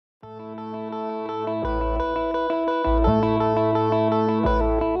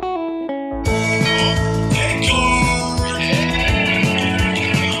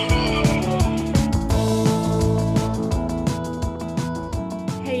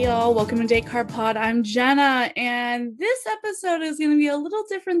Hey y'all, welcome to Date Card Pod. I'm Jenna, and this episode is going to be a little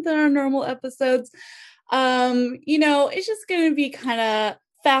different than our normal episodes. It's just going to be kind of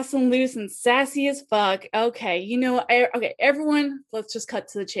fast and loose and sassy as fuck. Okay, everyone, let's just cut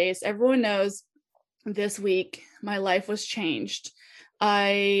to the chase. Everyone knows this week my life was changed.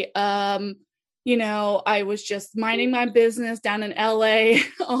 I was just minding my business down in LA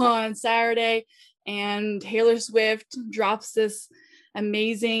on Saturday, and Taylor Swift drops this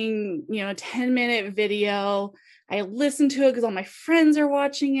amazing 10-minute video. I listened to it because all my friends are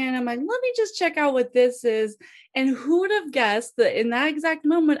watching it. I'm like, let me just check out what this is. And who would have guessed that in that exact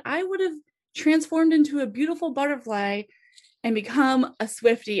moment I would have transformed into a beautiful butterfly and become a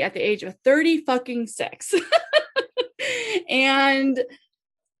Swiftie at the age of 36. And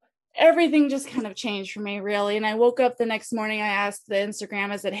everything just kind of changed for me, really. And I woke up the next morning, I asked the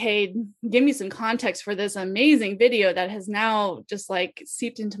Instagram, I said, hey, give me some context for this amazing video that has now just like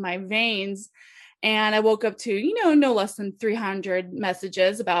seeped into my veins. And I woke up to, no less than 300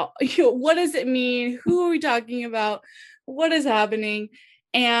 messages about, what does it mean? Who are we talking about? What is happening?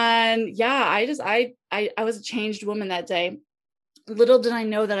 And yeah, I was a changed woman that day. Little did I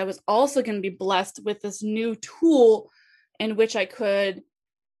know that I was also going to be blessed with this new tool in which I could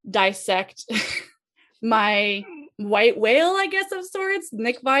dissect my white whale, I guess, of sorts,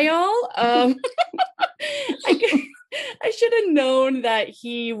 Nick Viall. I should have known that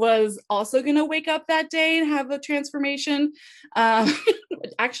he was also going to wake up that day and have a transformation.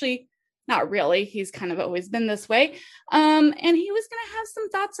 Actually, not really. He's kind of always been this way. And he was going to have some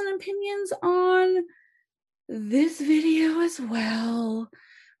thoughts and opinions on this video as well.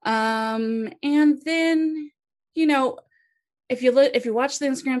 And then, if you watch the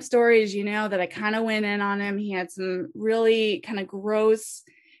Instagram stories, you know that I kind of went in on him. He had some really kind of gross,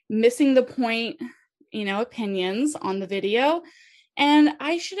 missing the point, opinions on the video. And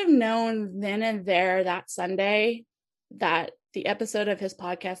I should have known then and there that Sunday that the episode of his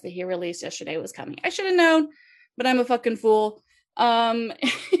podcast that he released yesterday was coming. I should have known, but I'm a fucking fool. If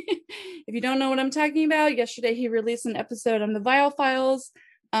you don't know what I'm talking about, yesterday he released an episode on the Viall Files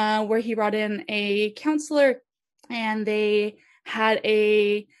where he brought in a counselor, and they had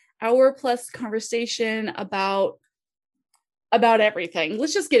a hour-plus conversation about everything.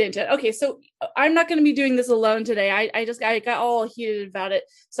 Let's just get into it. Okay, so I'm not going to be doing this alone today. I got all heated about it.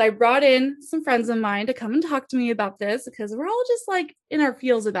 So I brought in some friends of mine to come and talk to me about this because we're all just like in our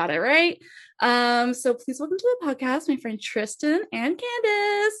feels about it, right? So please welcome to the podcast, my friend Tristan and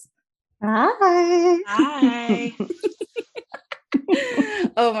Candace. Hi. Hi.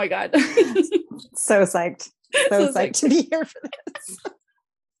 Oh my God. So psyched. So psyched to be here for this.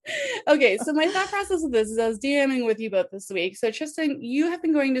 Okay, so my thought process of this is I was DMing with you both this week. So Tristan, you have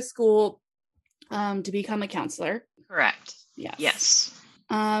been going to school to become a counselor. Correct. Yes.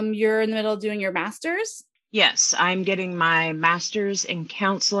 You're in the middle of doing your master's? Yes, I'm getting my master's in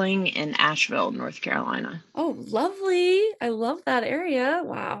counseling in Asheville, North Carolina. Oh, lovely. I love that area.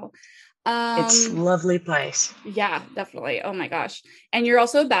 Wow. It's a lovely place. Yeah, definitely. Oh my gosh. And you're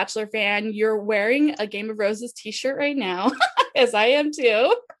also a Bachelor fan. You're wearing a Game of Roses t-shirt right now, as I am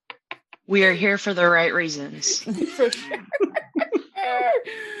too. We are here for the right reasons. For sure.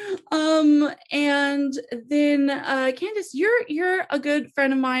 And then Candace, you're a good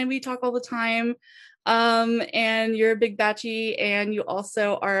friend of mine. We talk all the time. And you're a big Batchy, and you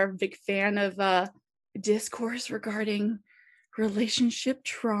also are a big fan of discourse regarding relationship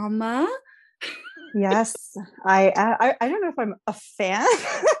trauma. Yes, I don't know if I'm a fan.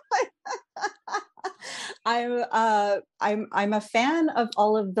 I'm a fan of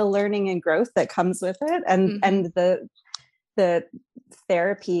all of the learning and growth that comes with it, and the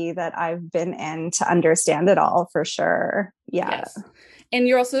therapy that I've been in to understand it all, for sure. Yeah. Yes. And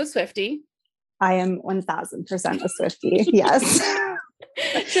you're also a Swiftie. I am 1000% a Swiftie. Yes.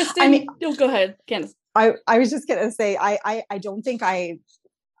 Tristan, go ahead, Candace. I was just gonna say I don't think I,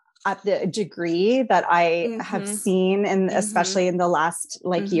 at the degree that I have seen, and especially in the last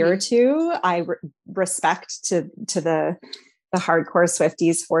year or two, I respect to the hardcore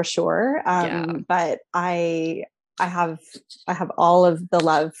Swifties for sure. But I have all of the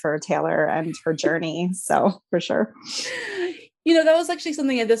love for Taylor and her journey. So for sure. That was actually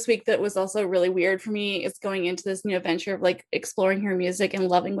something this week that was also really weird for me. Is going into this new adventure of exploring her music and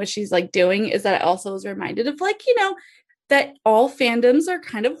loving what she's doing, is that I also was reminded of that all fandoms are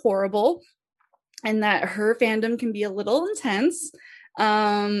kind of horrible, and that her fandom can be a little intense,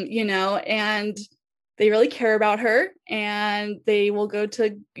 and they really care about her, and they will go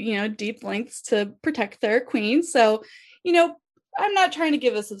to, deep lengths to protect their queen. So, I'm not trying to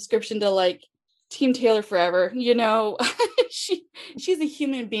give a subscription to Team Taylor forever. You know, she's a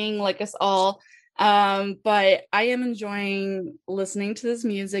human being like us all. But I am enjoying listening to this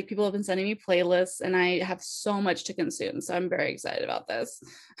music. People have been sending me playlists, and I have so much to consume. So I'm very excited about this.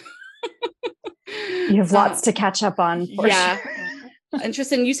 You have lots to catch up on. Yeah. Sure.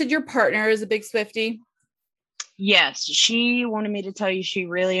 Interesting. You said your partner is a big Swiftie. Yes, she wanted me to tell you she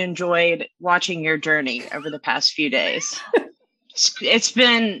really enjoyed watching your journey over the past few days. It's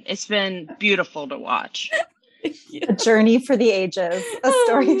been beautiful to watch. A journey for the ages, a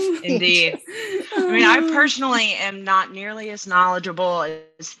story for the Indeed. ages. I mean, I personally am not nearly as knowledgeable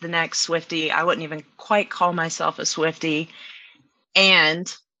as the next Swiftie. I wouldn't even quite call myself a Swiftie.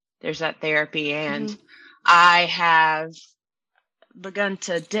 And there's that therapy. And I have begun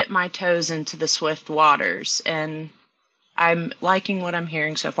to dip my toes into the Swift waters, and I'm liking what I'm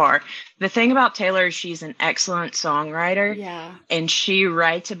hearing so far. The thing about Taylor is she's an excellent songwriter. Yeah. And she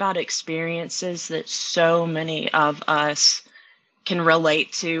writes about experiences that so many of us can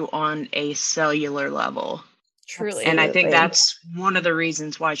relate to on a cellular level. Truly. And I think that's one of the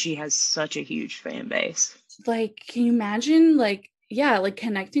reasons why she has such a huge fan base. Like, can you imagine, like, yeah, like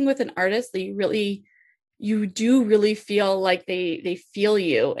connecting with an artist that you do really feel like they feel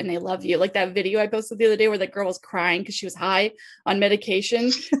you and they love you. Like that video I posted the other day where that girl was crying because she was high on medication,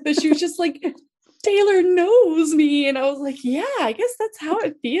 but she was just like, Taylor knows me. And I was like, yeah, I guess that's how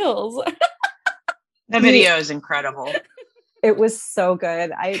it feels. That video is incredible. It was so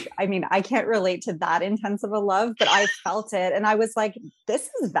good. I mean, I can't relate to that intense of a love, but I felt it. And I was like, this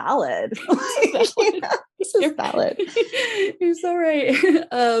is valid. This is valid. You're so right.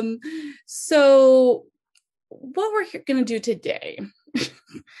 So what we're going to do today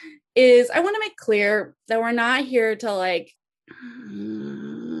is I want to make clear that we're not here to like,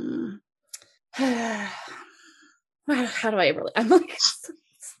 how do I really, I'm like,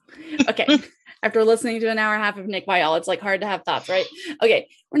 okay. After listening to an hour and a half of Nick Viall, it's like hard to have thoughts, right? Okay.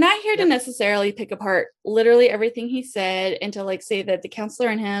 We're not here to necessarily pick apart literally everything he said and to like say that the counselor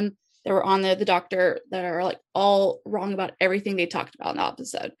and him that were on the doctor that are like all wrong about everything they talked about in the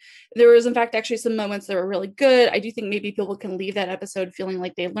episode. There was in fact actually some moments that were really good. I do think maybe people can leave that episode feeling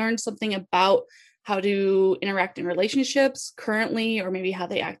like they learned something about how to interact in relationships currently, or maybe how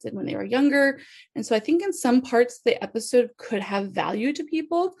they acted when they were younger. And so I think in some parts the episode could have value to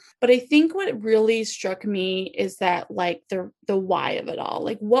people, but I think what really struck me is that like the why of it all.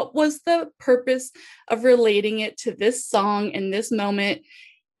 Like what was the purpose of relating it to this song in this moment?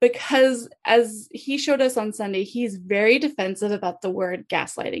 Because as he showed us on Sunday, he's very defensive about the word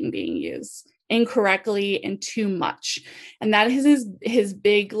gaslighting being used incorrectly and too much. And that is his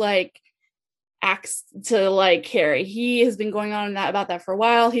big like axe to like carry. He has been going on about that for a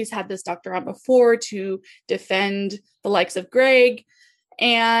while. He's had this doctor on before to defend the likes of Greg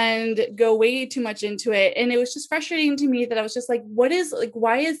and go way too much into it. And it was just frustrating to me that I was just like,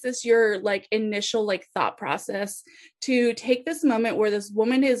 why is this your like initial like thought process to take this moment where this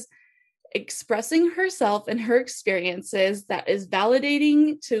woman is expressing herself and her experiences that is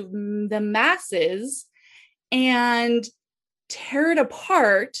validating to the masses and tear it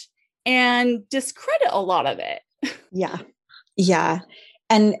apart and discredit a lot of it. Yeah.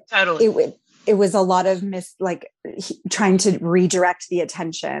 And totally. It was a lot of trying to redirect the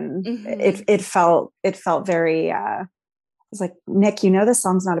attention. It felt very, I was like, Nick, you know, this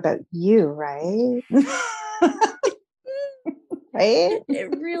song's not about you, right? Right.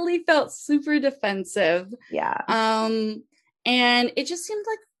 It really felt super defensive. Yeah. And it just seemed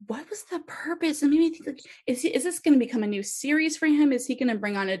like, what was the purpose? And maybe think like, is this going to become a new series for him? Is he going to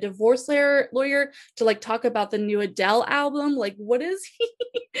bring on a divorce lawyer to like talk about the new Adele album? Like, what is he?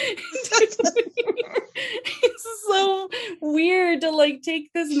 It's so weird to like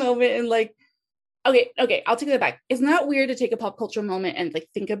take this moment and like, okay, I'll take that back. It's not weird to take a pop culture moment and like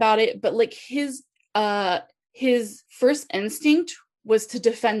think about it, but like his first instinct was to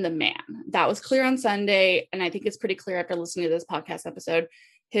defend the man. That was clear on Sunday. And I think it's pretty clear after listening to this podcast episode.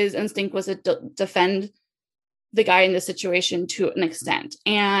 His instinct was to defend the guy in this situation to an extent.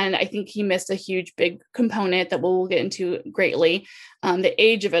 And I think he missed a huge, big component that we'll get into greatly, the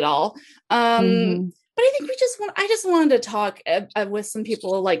age of it all. But I think I just wanted to talk with some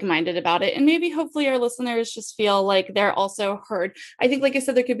people like-minded about it. And maybe hopefully our listeners just feel like they're also heard. I think, like I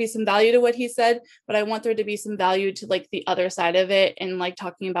said, there could be some value to what he said, but I want there to be some value to like the other side of it. And like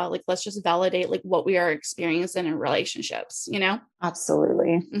talking about like, let's just validate like what we are experiencing in relationships, you know?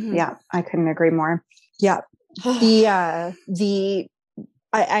 Absolutely. Yeah. I couldn't agree more. Yeah. I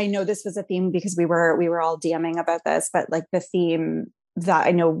know this was a theme because we were all DMing about this, but like the that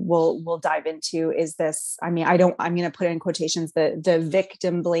I know we'll dive into is this. I mean, I'm going to put in quotations the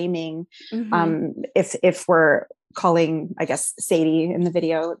victim blaming. If we're calling, I guess, Sadie in the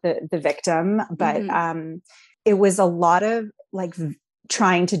video the victim, but it was a lot of like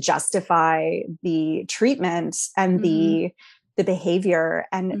trying to justify the treatment and the behavior,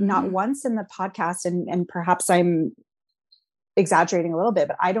 and not once in the podcast, and perhaps I'm exaggerating a little bit,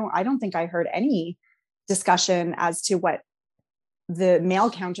 but I don't think I heard any discussion as to what the male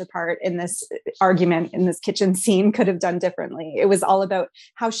counterpart in this argument, in this kitchen scene, could have done differently. It was all about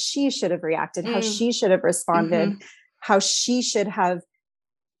how she should have reacted, how she should have responded, how she should have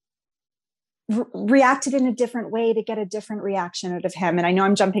reacted in a different way to get a different reaction out of him. And I know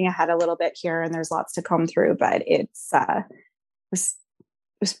I'm jumping ahead a little bit here and there's lots to comb through, but it was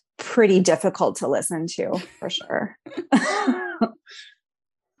pretty difficult to listen to, for sure.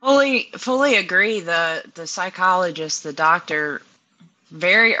 Fully agree. The psychologist, the doctor,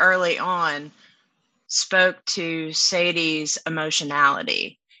 very early on spoke to Sadie's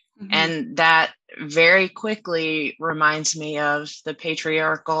emotionality. And that very quickly reminds me of the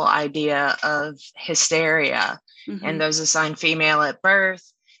patriarchal idea of hysteria and those assigned female at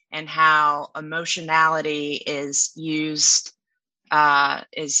birth, and how emotionality is used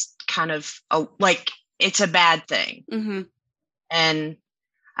is kind of like it's a bad thing. And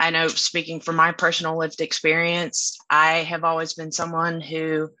I know, speaking from my personal lived experience, I have always been someone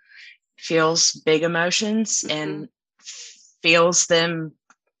who feels big emotions and feels them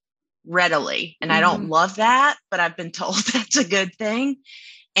readily. And I don't love that, but I've been told that's a good thing.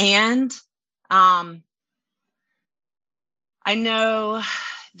 And I know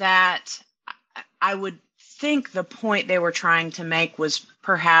that I would think the point they were trying to make was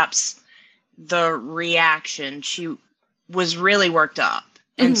perhaps the reaction. She was really worked up.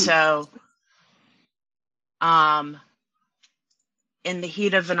 And so in the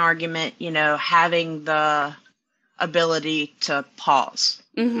heat of an argument, having the ability to pause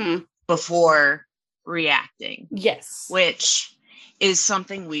before reacting. Yes. Which is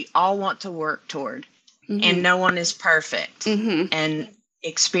something we all want to work toward. And no one is perfect. And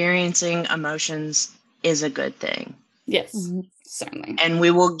experiencing emotions is a good thing. Yes, certainly. And we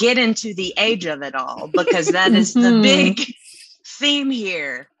will get into the age of it all, because that is the big theme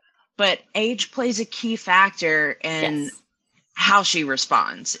here. But age plays a key factor in how she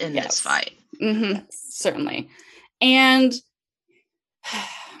responds in this fight. Certainly. And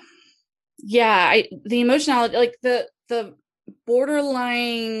the emotionality, like the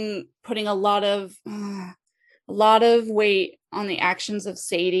borderline putting a lot of weight on the actions of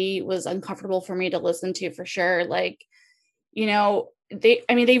Sadie was uncomfortable for me to listen to, for sure. Like,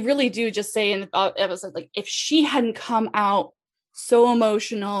 they really do just say in the episode, like, if she hadn't come out so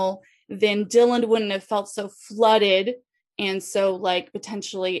emotional, then Dylan wouldn't have felt so flooded and so like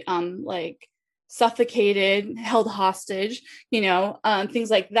potentially like suffocated, held hostage, things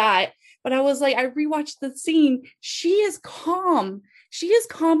like that. But I was like, I rewatched the scene. She is calm. She is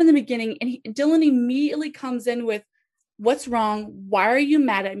calm in the beginning, and Dylan immediately comes in with, "What's wrong? Why are you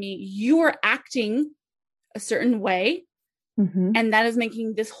mad at me? You are acting a certain way." And that is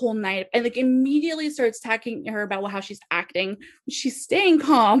making this whole night, and like immediately starts attacking her about how she's acting. She's staying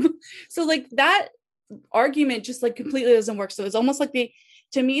calm. So like that argument just like completely doesn't work. So it's almost like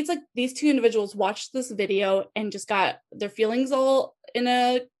to me, it's like these two individuals watched this video and just got their feelings all in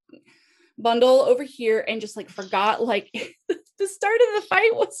a bundle over here and just like forgot like the start of the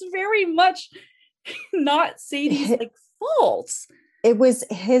fight was very much not Sadie's like fault. It was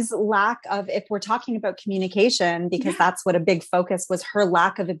his lack of, if we're talking about communication, because that's what a big focus was, her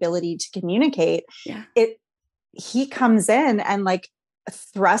lack of ability to communicate. He comes in and like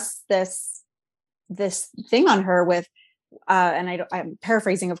thrusts this thing on her with, and I'm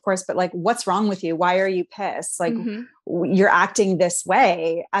paraphrasing, of course, but like, "What's wrong with you? Why are you pissed? Like, you're acting this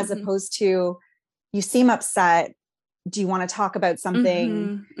way," as opposed to, "You seem upset. Do you want to talk about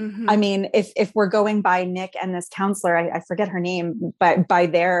something?" I mean, if we're going by Nick and this counselor, I forget her name, but by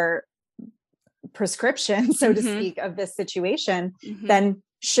their prescription, so to speak, of this situation, then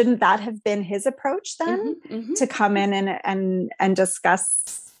shouldn't that have been his approach then to come in and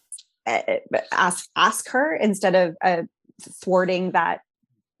discuss, ask her, instead of thwarting that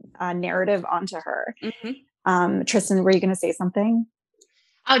narrative onto her? Tristan, were you going to say something?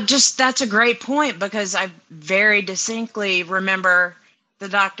 That's a great point, because I very distinctly remember the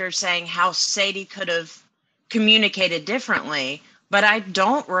doctor saying how Sadie could have communicated differently, but I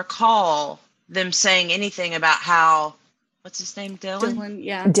don't recall them saying anything about how, what's his name?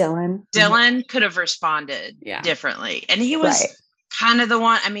 Dylan could have responded differently. And he was kind of the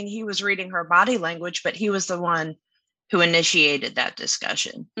one, he was reading her body language, but he was the one who initiated that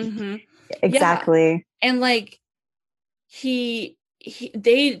discussion. Mm-hmm. Exactly. Yeah. And like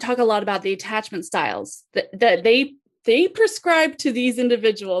they talk a lot about the attachment styles that they prescribe to these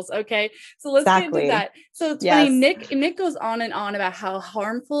individuals. Okay. So let's get into that. So it's funny. Nick goes on and on about how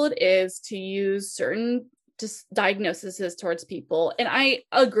harmful it is to use certain diagnoses towards people. And I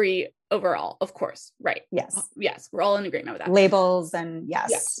agree overall, of course. Right. Yes. We're all in agreement with that. Labels and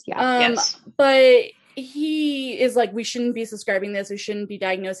yes. But he is like, we shouldn't be prescribing this. We shouldn't be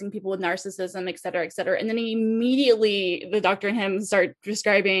diagnosing people with narcissism, et cetera, et cetera. And then immediately the doctor and him start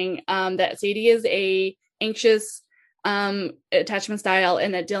describing that Sadie is a anxious attachment style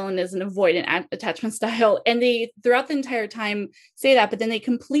and that Dylan is an avoidant attachment style. And they throughout the entire time say that, but then they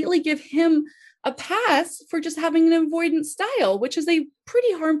completely give him a pass for just having an avoidant style, which is a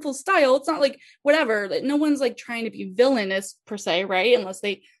pretty harmful style. It's not like whatever, no one's like trying to be villainous per se, right? Unless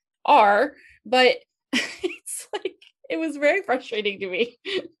they are, but it's like, it was very frustrating to me.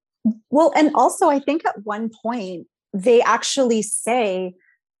 Well, and also I think at one point they actually say,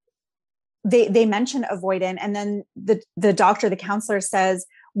 they mention avoidant, and then the doctor, the counselor says,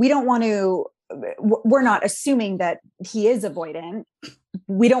 we're not assuming that he is avoidant.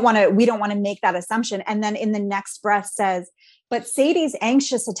 We don't want to make that assumption. And then in the next breath says, but Sadie's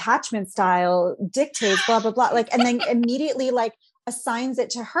anxious attachment style dictates blah, blah, blah. Like, and then immediately like assigns it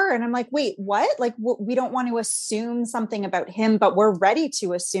to her. And I'm like, wait, what? Like, we don't want to assume something about him, but we're ready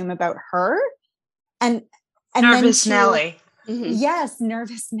to assume about her. And nervous Nelly. Mm-hmm. Yes,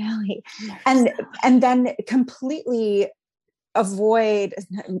 nervous Nelly. And then completely avoid,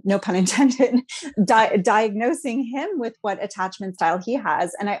 no pun intended, diagnosing him with what attachment style he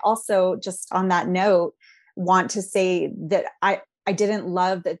has. And I also, just on that note, want to say that I didn't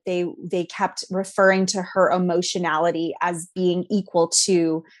love that they kept referring to her emotionality as being equal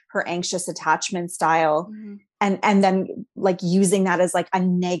to her anxious attachment style. Mm-hmm. And then like using that as like a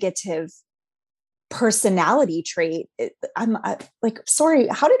negative personality trait. I'm like, sorry,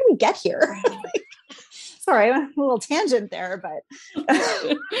 how did we get here? Sorry, I went a little tangent there, but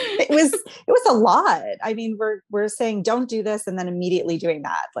it was a lot. I mean, we're saying don't do this and then immediately doing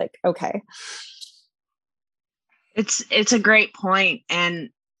that. Like, okay. It's a great point.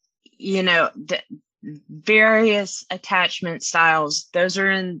 And, you know, the various attachment styles, those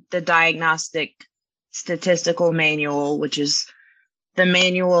are in the Diagnostic Statistical Manual, which is the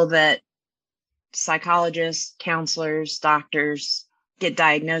manual that psychologists, counselors, doctors get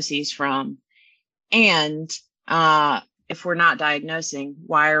diagnoses from. And if we're not diagnosing,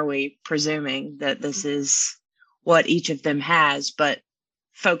 why are we presuming that this is what each of them has, but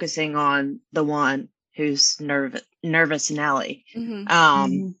focusing on the one who's nervous Nelly?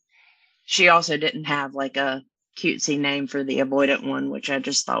 Mm-hmm. She also didn't have like a cutesy name for the avoidant one, which I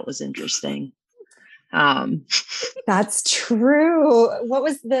just thought was interesting. That's true. What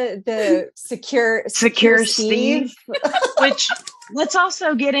was the secure Steve? Which, let's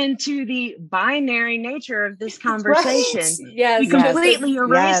also get into the binary nature of this conversation. Right. Yes, we completely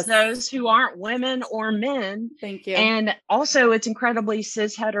erase those who aren't women or men. Thank you. And also it's incredibly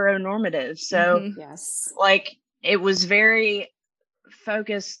cis heteronormative. So like it was very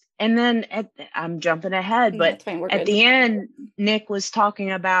focused. And then I'm jumping ahead, but at the end, Nick was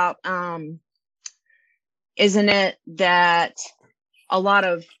talking about, isn't it that a lot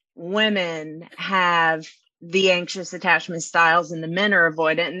of women have the anxious attachment styles and the men are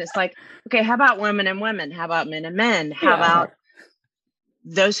avoidant? And it's like, okay, how about women and women? How about men and men? How about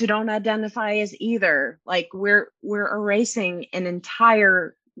those who don't identify as either? Like we're erasing an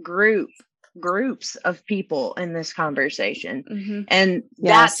entire groups of people in this conversation. Mm-hmm. And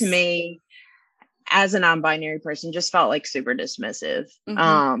that to me, as a non-binary person, just felt like super dismissive.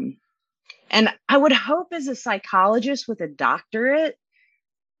 Mm-hmm. And I would hope as a psychologist with a doctorate,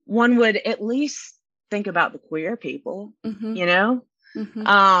 one would at least think about the queer people, you know?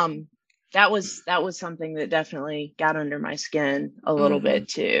 Mm-hmm. That was something that definitely got under my skin a little bit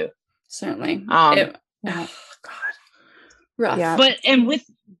too. Certainly. Oh God. Rough. Yeah. But, and with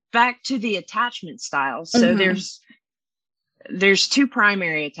back to the attachment styles. So there's two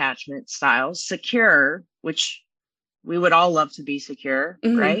primary attachment styles: secure, which we would all love to be secure,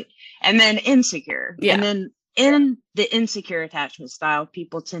 right? And then insecure. Yeah. And then in the insecure attachment style,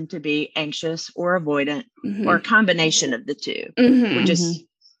 people tend to be anxious or avoidant or a combination of the two, which is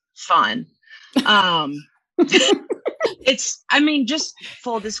fun. Just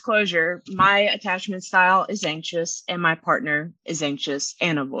full disclosure, my attachment style is anxious and my partner is anxious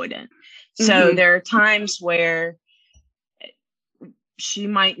and avoidant. So there are times where she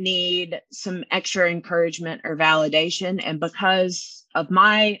might need some extra encouragement or validation. And because of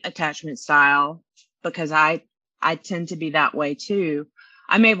my attachment style, because I I tend to be that way too.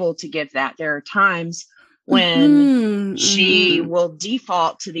 I'm able to give that. There are times when she will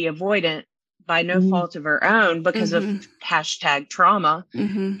default to the avoidant by no fault of her own because of hashtag trauma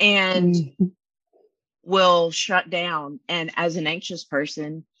and will shut down. And as an anxious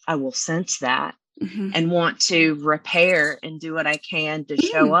person, I will sense that and want to repair and do what I can to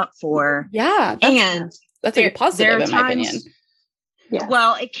show up for. Yeah. That's a positive in my opinion. Yeah.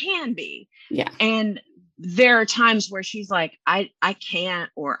 Well, it can be. Yeah. And there are times where she's like, I can't,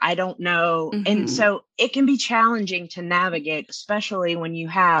 or I don't know. And so it can be challenging to navigate, especially when you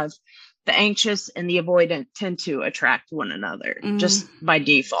have the anxious and the avoidant tend to attract one another just by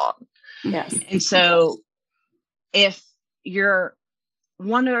default. Yes. And so if you're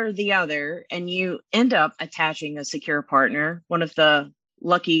one or the other and you end up attaching a secure partner, one of the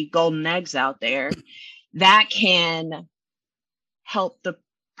lucky golden eggs out there, that can help the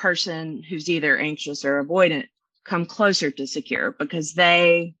person who's either anxious or avoidant come closer to secure because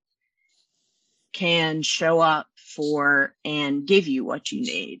they can show up for and give you what you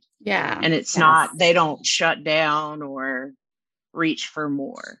need. Yeah. And it's not, they don't shut down or reach for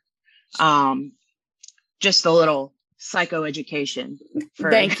more. Just a little psychoeducation.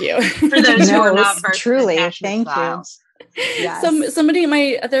 Thank you. For those who are not versed truly. in Thank styles. you. Yes.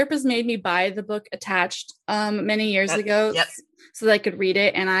 My therapist made me buy the book Attached many years ago. Yep. So that I could read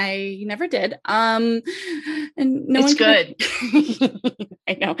it, and I never did. And no it's good.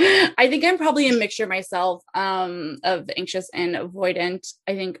 I know. I think I'm probably a mixture myself of anxious and avoidant.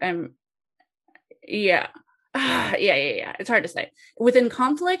 I think I'm, yeah. It's hard to say. Within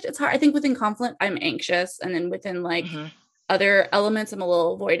conflict, it's hard. I think within conflict, I'm anxious, and then within like other elements, I'm a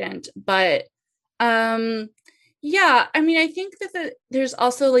little avoidant. But yeah, I mean, I think that there's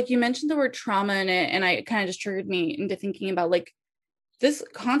also, like, you mentioned the word trauma in it, and it kind of just triggered me into thinking about like this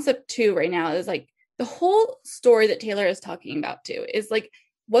concept too right now is like the whole story that Taylor is talking about too is like,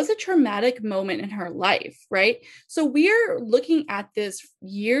 was a traumatic moment in her life, right? So we're looking at this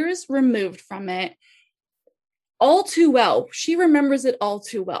years removed from it all too well. She remembers it all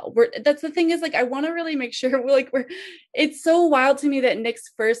too well. That's the thing is like, I want to really make sure it's so wild to me that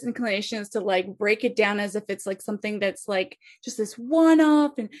Nick's first inclination is to like break it down as if it's like something that's like just this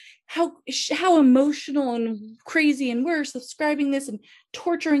one-off and how emotional and crazy. And we're subscribing this and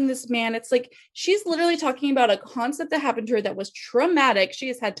torturing this man. It's like, she's literally talking about a concept that happened to her that was traumatic. She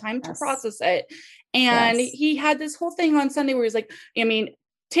has had time to process it. And he had this whole thing on Sunday where he's like, I mean,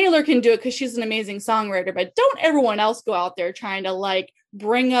 Taylor can do it because she's an amazing songwriter, but don't everyone else go out there trying to like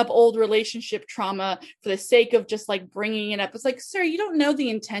bring up old relationship trauma for the sake of just like bringing it up. It's like, sir, you don't know the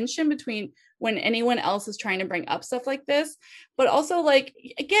intention between when anyone else is trying to bring up stuff like this. But also, like,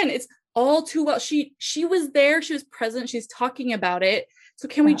 again, it's all too well. She was there. She was present. She's talking about it. So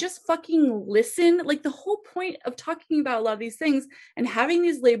can we just fucking listen? Like, the whole point of talking about a lot of these things and having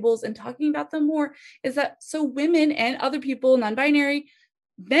these labels and talking about them more is that so women and other people, non-binary,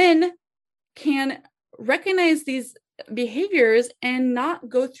 then can recognize these behaviors and not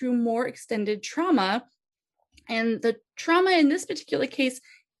go through more extended trauma. And the trauma in this particular case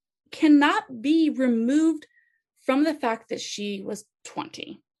cannot be removed from the fact that she was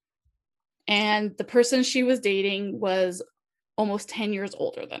 20 and the person she was dating was almost 10 years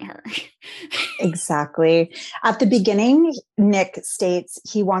older than her. Exactly. At the beginning, Nick states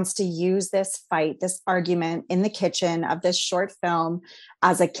he wants to use this fight, this argument in the kitchen of this short film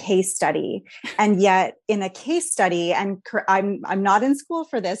as a case study. And yet in a case study, and I'm not in school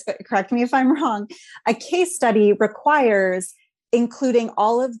for this, but correct me if I'm wrong, a case study requires including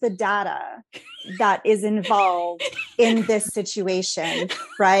all of the data that is involved in this situation,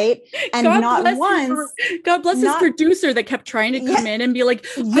 right? And God bless his producer that kept trying to come in and be like,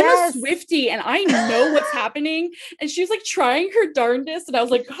 I'm a Swiftie and I know what's happening. And she's like trying her darndest. And I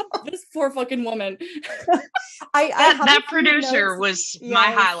was like, God, this poor fucking woman. That producer was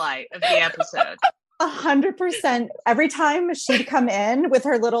my highlight of the episode. 100%. Every time she'd come in with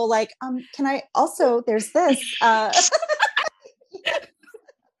her little like, can I also, there's this,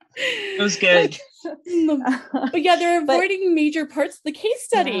 it was good. But yeah, they're avoiding major parts of the case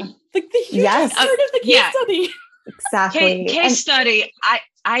study. Like the huge part of the case study. Exactly. Case study.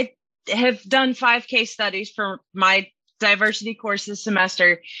 I have done 5 case studies for my diversity course this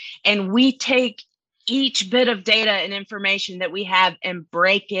semester, and we take each bit of data and information that we have and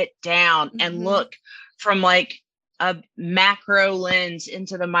break it down and look from like a macro lens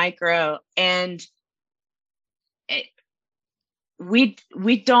into the micro. And we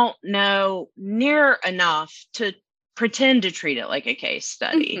don't know near enough to pretend to treat it like a case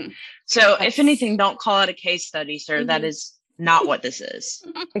study. So if anything, don't call it a case study, sir. That is not what this is.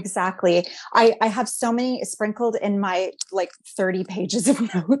 Exactly. I have so many sprinkled in my like 30 pages of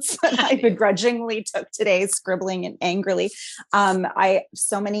notes that I begrudgingly took today, scribbling and angrily. I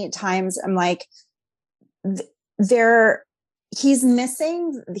so many times I'm like, he's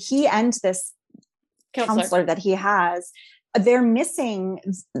missing, he and this counselor that he has, they're missing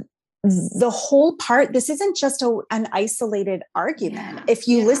the whole part. This isn't just an isolated argument. Yeah. If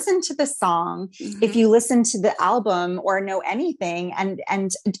you listen to the song, if you listen to the album or know anything, and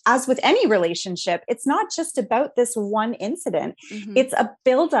as with any relationship, it's not just about this one incident. It's a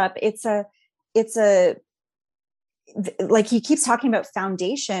buildup. It's a like he keeps talking about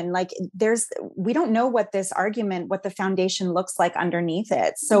foundation. Like we don't know what this argument, what the foundation looks like underneath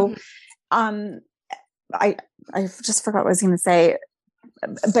it. So, I just forgot what I was going to say.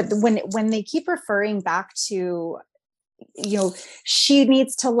 But when they keep referring back to, she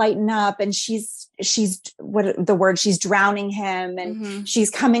needs to lighten up, and she's what the word, she's drowning him, and she's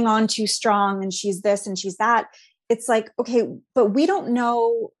coming on too strong, and she's this and she's that. It's like, okay, but we don't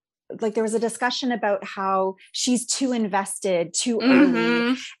know. Like there was a discussion about how she's too invested too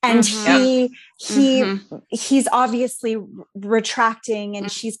early, and he's obviously retracting,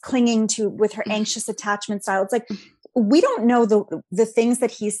 and she's clinging to with her anxious attachment style. It's like, we don't know the things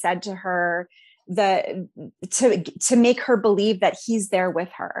that he said to her to make her believe that he's there with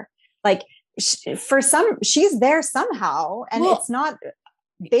her. Like she's there somehow, and it's not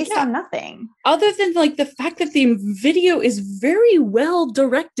based on nothing other than like the fact that the video is very well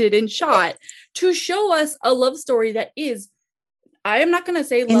directed and shot to show us a love story that is, I am not going to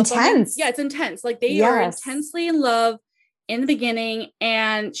say love intense. It's intense. Like they are intensely in love in the beginning,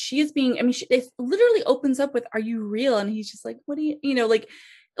 and she is being, it literally opens up with, "Are you real?" And he's just like, "What do you like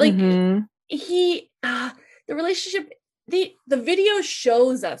he, the relationship, the video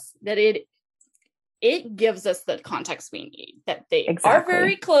shows us that it gives us the context we need, that they are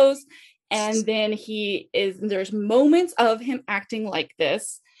very close. And then there's moments of him acting like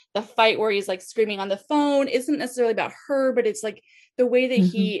this. The fight where he's like screaming on the phone isn't necessarily about her, but it's like the way that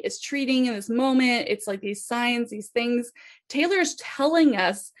he is treating in this moment. It's like these signs, these things. Taylor's telling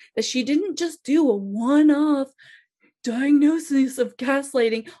us that she didn't just do a one-off diagnosis of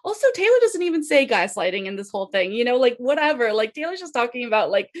gaslighting. Also, Taylor doesn't even say gaslighting in this whole thing, like whatever. Like Taylor's just talking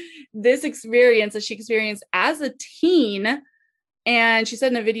about like this experience that she experienced as a teen. And she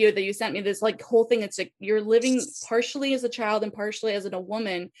said in a video that you sent me, this like whole thing, it's like you're living partially as a child and partially as a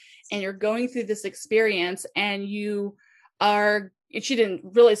woman, and you're going through this experience, and you are, she didn't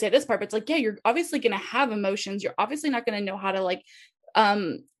really say this part, but it's like, yeah, you're obviously going to have emotions. You're obviously not going to know how to like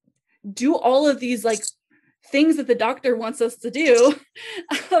do all of these like things that the doctor wants us to do.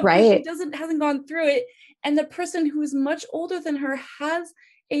 Right. She hasn't gone through it. And the person who's much older than her has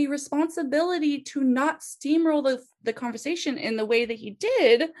a responsibility to not steamroll the conversation in the way that he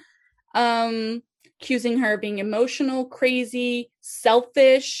did, accusing her of being emotional, crazy,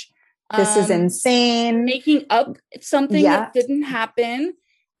 selfish. This is insane. Making up something that didn't happen.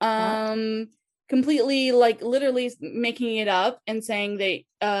 Completely, like literally making it up and saying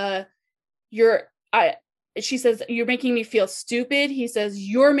that she says, "You're making me feel stupid." He says,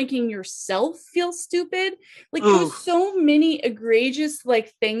 "You're making yourself feel stupid." Like there's so many egregious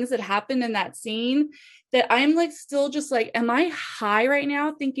like things that happened in that scene that I'm like still just like, am I high right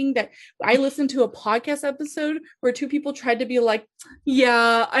now thinking that I listened to a podcast episode where two people tried to be like,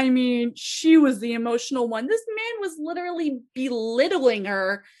 yeah, she was the emotional one. This man was literally belittling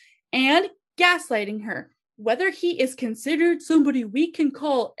her and gaslighting her. Whether he is considered somebody we can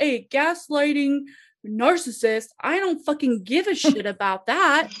call a gaslighting narcissist, I don't fucking give a shit about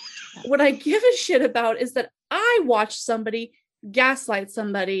that. What I give a shit about is that I watched somebody gaslight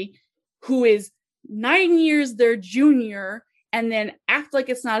somebody who is 9 years their junior, and then act like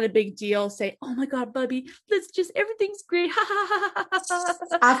it's not a big deal, say, "Oh my God, Bubby, everything's great."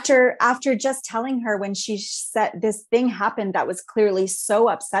 After just telling her when she said this thing happened that was clearly so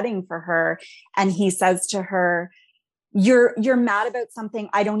upsetting for her, and he says to her, you're mad about something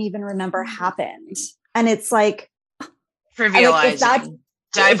I don't even remember happened. And it's like trivializing,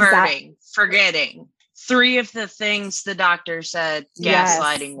 diverting, forgetting. 3 of the things the doctor said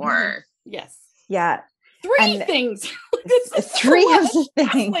gaslighting were. Yes. Yeah. 3 things. 3 of the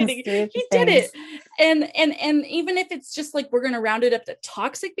things. He did it. And even if it's just like we're going to round it up to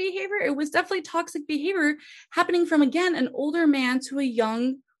toxic behavior, it was definitely toxic behavior happening from, again, an older man to a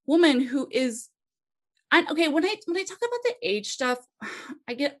young woman who is. Okay, when I talk about the age stuff,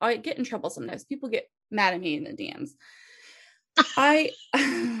 I get in trouble sometimes. People get mad at me in the DMs.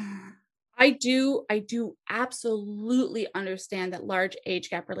 I do absolutely understand that large age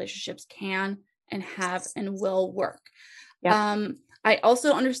gap relationships can and have and will work. Yeah. I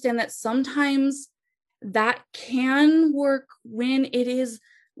also understand that sometimes that can work when it is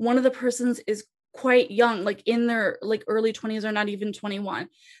one of the persons is quite young, like in their like early 20s or not even 21.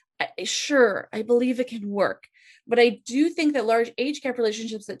 Sure, I believe it can work. But I do think that large age gap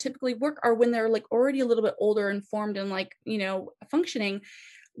relationships that typically work are when they're like already a little bit older and formed and like, functioning.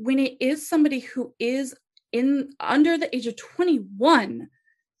 When it is somebody who is in under the age of 21,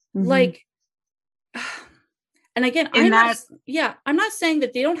 like, and again, I'm not saying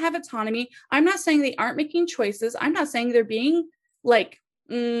that they don't have autonomy. I'm not saying they aren't making choices. I'm not saying they're being like,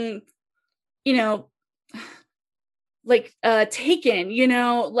 taken, like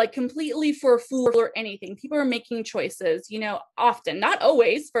completely for a fool or anything. People are making choices, often, not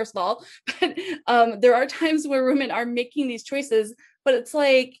always, first of all, but there are times where women are making these choices, but it's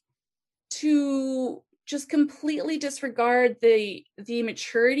like to just completely disregard the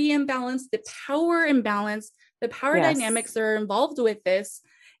maturity imbalance, the power imbalance, the power dynamics that are involved with this.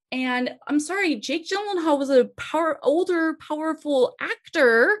 And I'm sorry, Jake Gyllenhaal was a older, powerful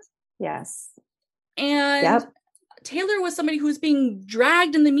actor. Yes. And Taylor was somebody who's being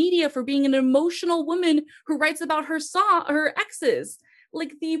dragged in the media for being an emotional woman who writes about her exes.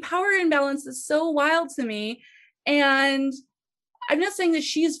 Like, the power imbalance is so wild to me. And I'm not saying that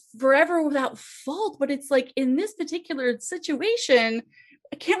she's forever without fault, but it's like in this particular situation,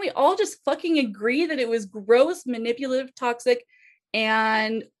 can't we all just fucking agree that it was gross, manipulative, toxic,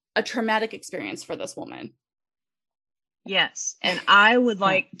 and a traumatic experience for this woman? Yes. And I would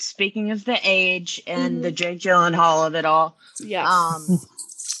like, speaking of the age and the Jake Gyllenhaal of it all,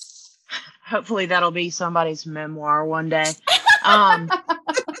 hopefully that'll be somebody's memoir one day.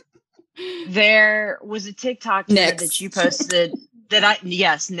 There was a TikTok that you posted that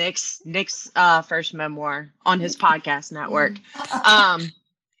Nick's first memoir on his podcast network.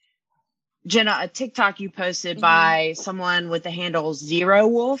 Jenna, a TikTok you posted by someone with the handle Zero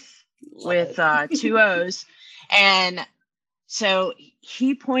Wolf with 2 O's. And so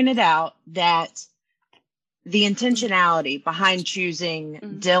he pointed out that the intentionality behind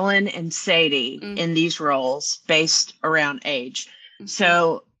choosing Dylan and Sadie in these roles based around age.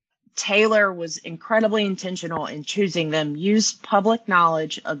 So Taylor was incredibly intentional in choosing them, used public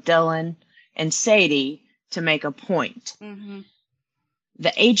knowledge of Dylan and Sadie to make a point.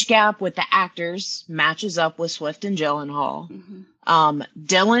 The age gap with the actors matches up with Swift and Gyllenhaal.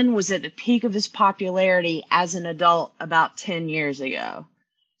 Dylan was at the peak of his popularity as an adult about 10 years ago.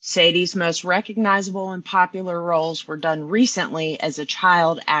 Sadie's most recognizable and popular roles were done recently as a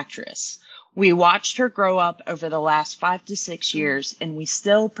child actress. We watched her grow up over the last 5 to 6 years, and we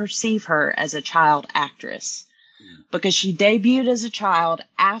still perceive her as a child actress because she debuted as a child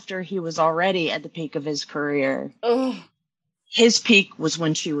after he was already at the peak of his career. His peak was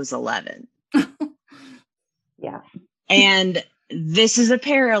when she was 11. And this is a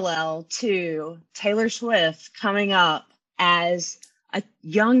parallel to Taylor Swift coming up as a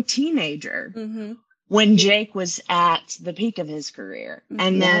young teenager when Jake was at the peak of his career.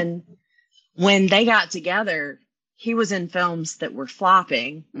 And then when they got together, he was in films that were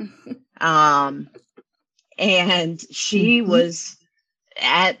flopping. And she was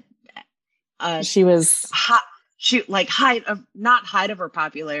at height of her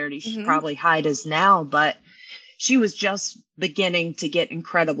popularity. She's probably height is now, but she was just beginning to get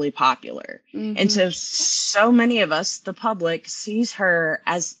incredibly popular. And so many of us, the public, sees her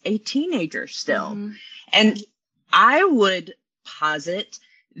as a teenager still. And I would posit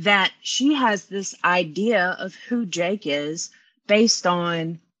that she has this idea of who Jake is based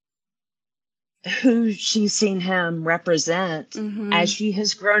on who she's seen him represent as she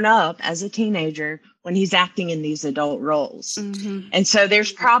has grown up as a teenager when he's acting in these adult roles. And so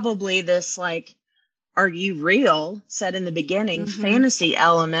there's probably this like, are you real, said in the beginning, fantasy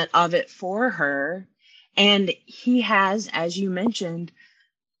element of it for her. And he has, as you mentioned,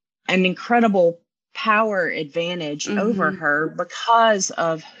 an incredible power advantage over her because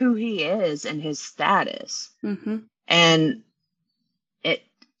of who he is and his status. And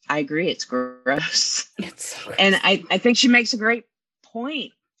I agree, it's gross. It's so gross. And I think she makes a great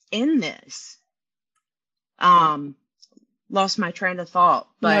point in this. Lost my train of thought,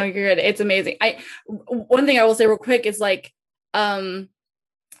 but no, you're good. It's amazing. One thing I will say real quick is like, what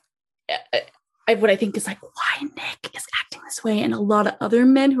I think is like why Nick is acting this way, and a lot of other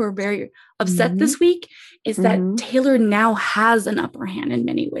men who are very upset this week is that Taylor now has an upper hand in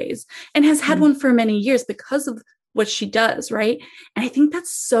many ways and has had one for many years because of what she does, right? And I think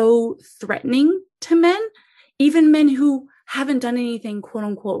that's so threatening to men, even men who haven't done anything quote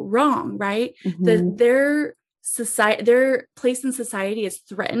unquote wrong, right? That their place in society is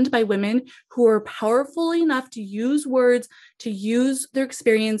threatened by women who are powerful enough to use words, to use their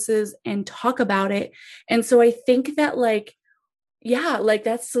experiences and talk about it. And so I think that like, yeah, like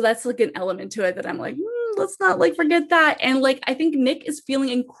that's like an element to it that I'm like, let's not like forget that. And like, I think Nick is feeling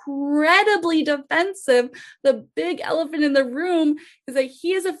incredibly defensive. The big elephant in the room is that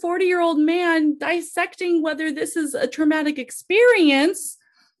he is a 40-year-old man dissecting whether this is a traumatic experience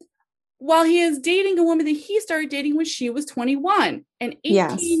while he is dating a woman that he started dating when she was 21, an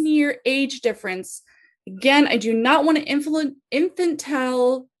 18-year age difference. Again, I do not want to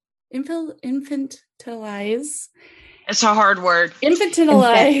infantilize. It's a hard word.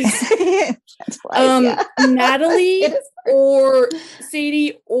 Infantilize. Natalie or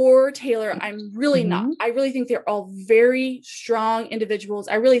Sadie or Taylor. I'm really not. I really think they're all very strong individuals.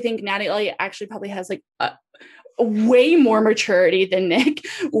 I really think Natalie actually probably has like way more maturity than Nick,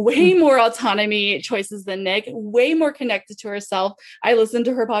 way more autonomy choices than Nick, way more connected to herself. I listened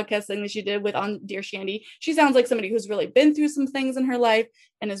to her podcast thing that she did with on Dear Shandy. She sounds like somebody who's really been through some things in her life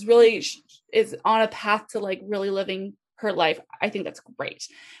and is on a path to like really living her life. I think that's great.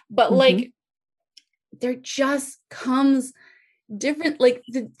 But like, there just comes different, like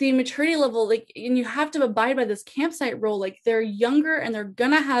the maturity level, like, and you have to abide by this campsite rule. Like they're younger and they're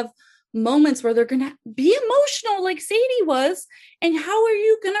gonna have moments where they're gonna be emotional like Sadie was. And how are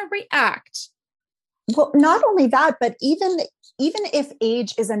you gonna react? Well, not only that, but even if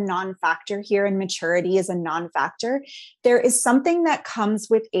age is a non-factor here and maturity is a non-factor, there is something that comes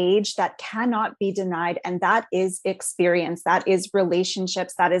with age that cannot be denied. And that is experience, that is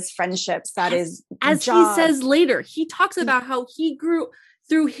relationships, that is friendships, that is as jobs. He says later, he talks about how he grew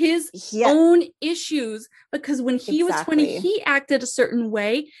through his own issues, because when he was 20, he acted a certain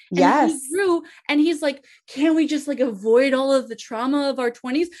way. And he grew, and he's like, can we just like avoid all of the trauma of our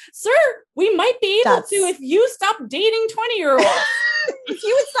 20s? Sir, we might be able to if you stop dating 20-year-olds. If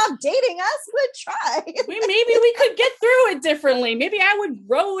you would stop dating us, we'd try. Maybe we could get through it differently. Maybe I would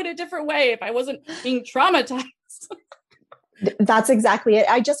grow in a different way if I wasn't being traumatized. That's exactly it.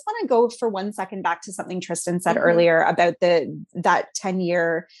 I just want to go for 1 second back to something Tristan said earlier about that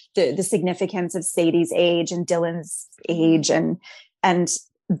 10-year, the significance of Sadie's age and Dylan's age. And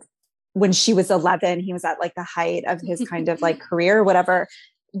when she was 11, he was at like the height of his kind of like career or whatever.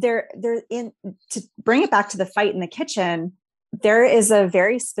 To bring it back to the fight in the kitchen, there is a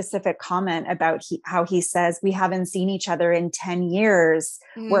very specific comment about how he says, we haven't seen each other in 10 years.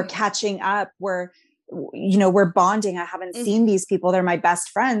 We're catching up. We're bonding. I haven't seen these people. They're my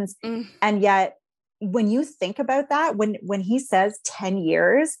best friends. And yet when you think about that, when he says 10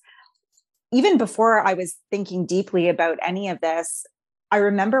 years, even before I was thinking deeply about any of this, I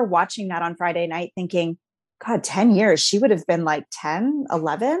remember watching that on Friday night thinking, God, 10 years, she would have been like 10,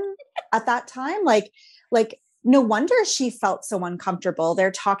 11 at that time. Like no wonder she felt so uncomfortable.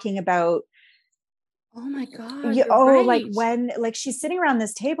 They're talking about, oh my God. Right. Like when, like she's sitting around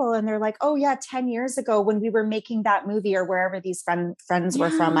this table and they're like, oh yeah, 10 years ago when we were making that movie or wherever these friends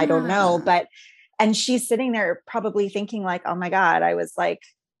were from, I don't know. And she's sitting there probably thinking like, oh my God, I was like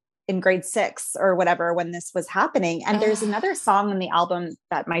in grade 6 or whatever when this was happening. And there's another song on the album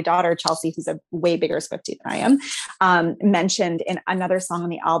that my daughter, Chelsea, who's a way bigger Swiftie than I am, mentioned in another song on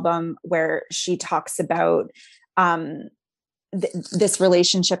the album where she talks about, this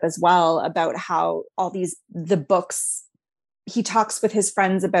relationship as well, about how all the books, he talks with his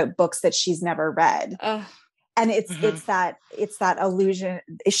friends about books that she's never read. And it's that illusion.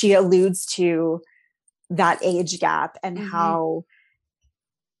 She alludes to that age gap and how,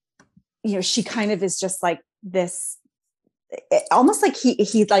 she kind of is just like this, almost like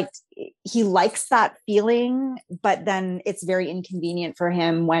he likes that feeling, but then it's very inconvenient for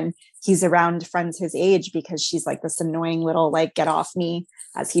him when he's around friends his age, because she's like this annoying little, like, get off me,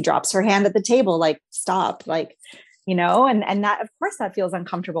 as he drops her hand at the table, like, stop, like, and that, of course, that feels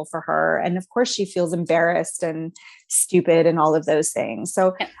uncomfortable for her. And of course she feels embarrassed and stupid and all of those things.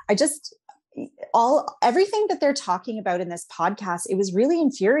 So everything that they're talking about in this podcast, it was really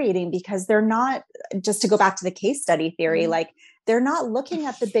infuriating, because they're not, just to go back to the case study theory, like they're not looking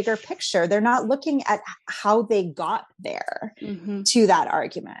at the bigger picture. They're not looking at how they got there to that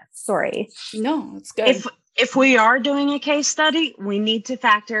argument. Sorry. No, it's good. If we are doing a case study, we need to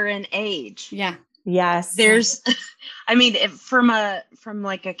factor in age. Yeah. Yes. There's, I mean, from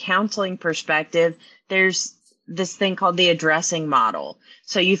like a counseling perspective, there's this thing called the addressing model.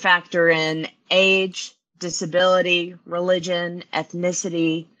 So you factor in age, disability, religion,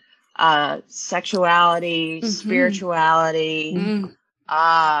 ethnicity, sexuality, spirituality,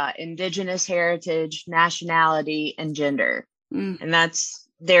 indigenous heritage, nationality, and gender. And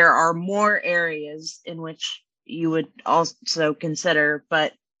there are more areas in which you would also consider,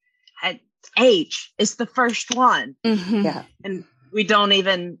 but age is the first one. Mm-hmm. Yeah. And we don't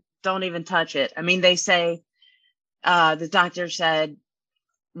even touch it. I mean, they say, the doctor said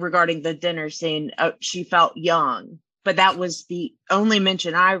regarding the dinner scene, she felt young, but that was the only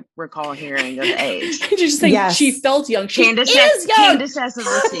mention I recall hearing of age. Did you just say she felt young? She is young. Candace has the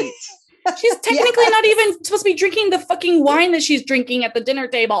receipts. She's technically not even supposed to be drinking the fucking wine that she's drinking at the dinner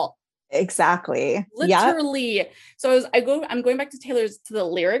table. Exactly. Literally. Yep. So I'm going back to the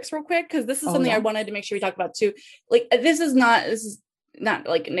lyrics real quick, because this is something I wanted to make sure we talk about too. Like, this is not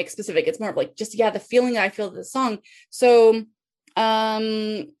like Nick specific. It's more of like just, the feeling I feel of the song. So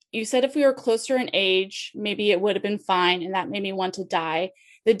you said if we were closer in age, maybe it would have been fine, and that made me want to die.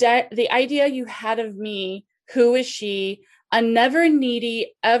 The idea you had of me, who is she? A never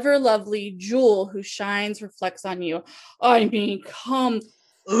needy, ever lovely jewel who shines, reflects on you. I mean, come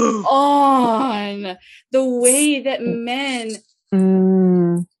on. The way that men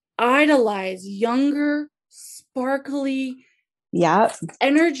idolize younger, sparkly,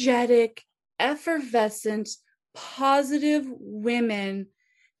 energetic, effervescent, positive women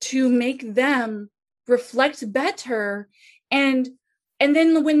to make them reflect better. And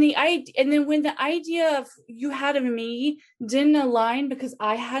then when the idea of you had of me didn't align because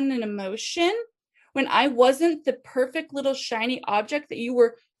I had an emotion, when I wasn't the perfect little shiny object that you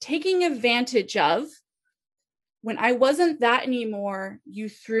were taking advantage of, when I wasn't that anymore, you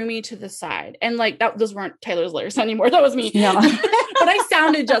threw me to the side. And like those weren't Taylor's lyrics anymore. That was me. No. But I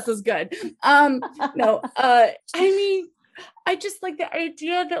sounded just as good. I mean, I just like the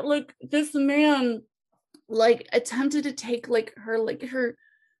idea that like this man like attempted to take like her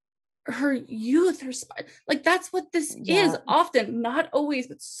youth, like that's what this is often, not always,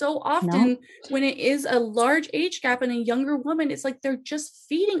 but so often when it is a large age gap and a younger woman, it's like they're just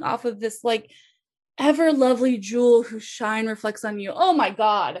feeding off of this like ever lovely jewel whose shine reflects on you. Oh my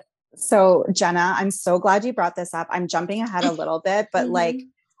God. So Jenna, I'm so glad you brought this up. I'm jumping ahead a little bit, but like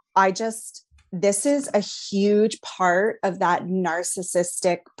this is a huge part of that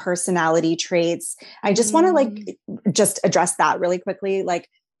narcissistic personality traits. I just want to like just address that really quickly. Like,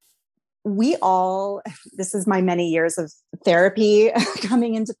 we all, this is my many years of therapy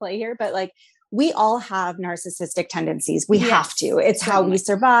coming into play here, but like we all have narcissistic tendencies. We have to. It's how we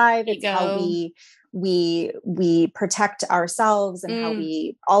survive. It's how we protect ourselves and how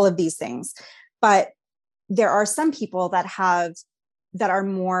we, all of these things. But there are some people that are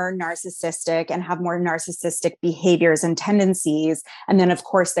more narcissistic and have more narcissistic behaviors and tendencies. And then of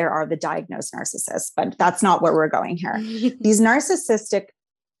course there are the diagnosed narcissists, but that's not where we're going here. These narcissistic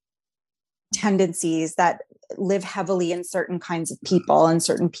tendencies that live heavily in certain kinds of people and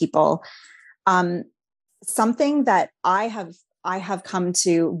certain people. Something that I have come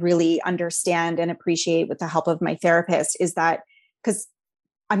to really understand and appreciate with the help of my therapist is that, because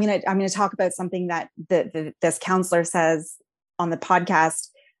I'm going to talk about something that this counselor says on the podcast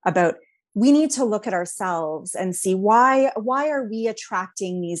about, we need to look at ourselves and see why are we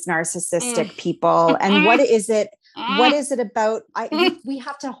attracting these narcissistic people, and what is it about? We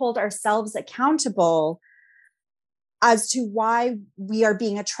have to hold ourselves accountable as to why we are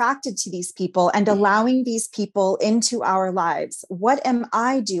being attracted to these people and allowing these people into our lives. What am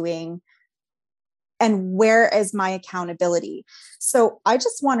I doing? And where is my accountability? So I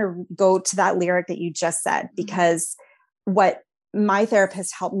just want to go to that lyric that you just said, because what my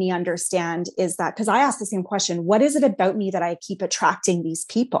therapist helped me understand is that, because I asked the same question, what is it about me that I keep attracting these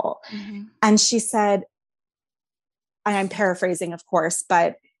people? And she said, and I'm paraphrasing, of course,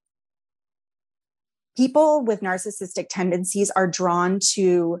 but people with narcissistic tendencies are drawn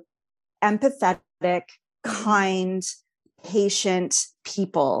to empathetic, kind, patient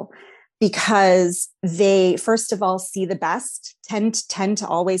people because they, first of all, see the best, tend to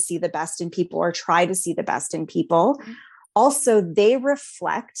always see the best in people or try to see the best in people. Also, they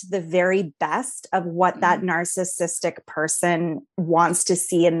reflect the very best of what that narcissistic person wants to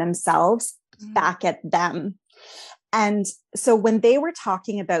see in themselves back at them. And so when they were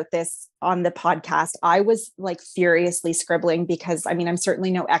talking about this on the podcast, I was like furiously scribbling because, I mean, I'm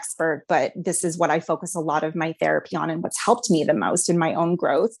certainly no expert, but this is what I focus a lot of my therapy on and what's helped me the most in my own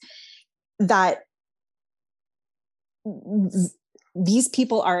growth, that these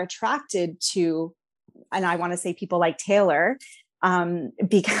people are attracted to, and I want to say people like Taylor,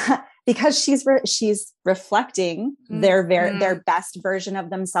 because she's reflecting their best version of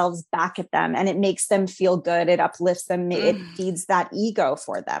themselves back at them, and it makes them feel good. It uplifts them. It feeds that ego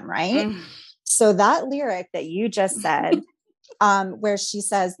for them. Right. So that lyric that you just said, where she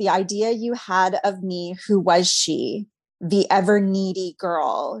says, the idea you had of me, who was she? the ever needy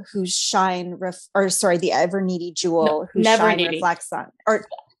girl whose shine the ever needy jewel whose shine needy. Reflects on,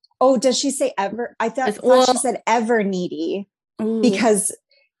 or does she say ever? I thought she said ever needy. Ooh.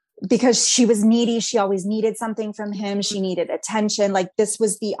 because she was needy. She always needed something from him. She needed attention. Like, this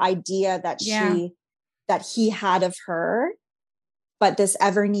was the idea that he had of her, but this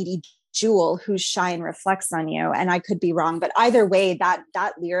ever needy jewel whose shine reflects on you. And I could be wrong, but either way, that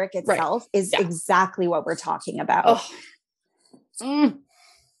lyric itself is exactly what we're talking about. Oh.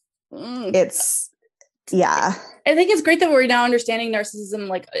 It's, I think it's great that we're now understanding narcissism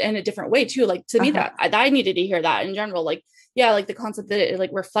like in a different way too. Like, to me, that I needed to hear that in general. Like, like the concept that it,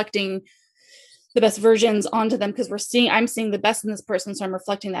 like, reflecting the best versions onto them, because I'm seeing the best in this person, so I'm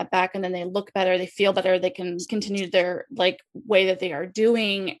reflecting that back, and then they look better, they feel better, they can continue their like way that they are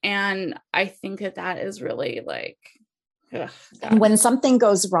doing. And I think that is really like, and when something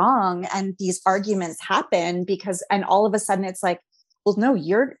goes wrong and these arguments happen, and all of a sudden it's like, well, no,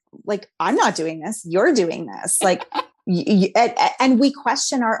 you're like, I'm not doing this, you're doing this, like, and we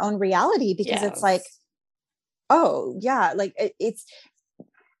question our own reality, because it's like, oh yeah, like it's,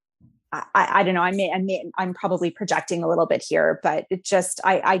 I don't know. I'm probably projecting a little bit here, but it just,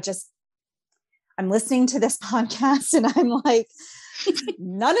 I'm listening to this podcast and I'm like,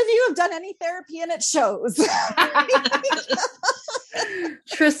 none of you have done any therapy, and it shows.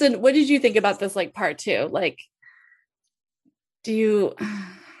 Tristan, what did you think about this, like, part 2? Like, do you?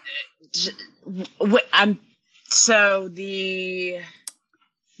 So the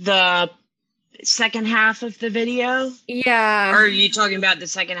second half of the video? Yeah. Or are you talking about the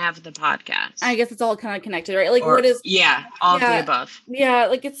second half of the podcast? I guess it's all kind of connected, right? Like, what is? Yeah, all of the above. Yeah,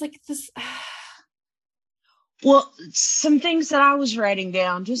 like, it's like this. Well, some things that I was writing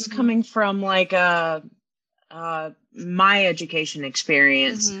down, just coming from like my education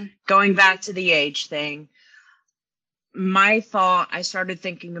experience, going back to the age thing. I started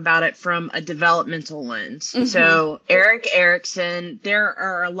thinking about it from a developmental lens. So Erik Erikson, there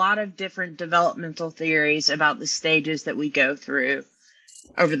are a lot of different developmental theories about the stages that we go through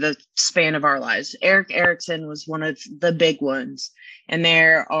over the span of our lives. Erik Erikson was one of the big ones, and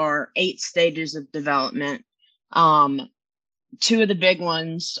there are 8 stages of development. 2 of the big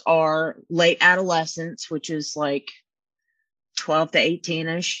ones are late adolescence, which is like 12 to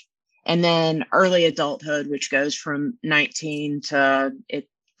 18-ish. And then early adulthood, which goes from 19 to, it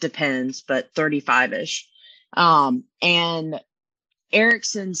depends, but 35-ish. And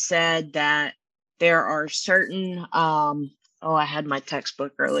Erikson said that there are certain, I had my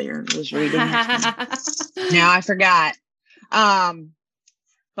textbook earlier and was reading it. Now I forgot.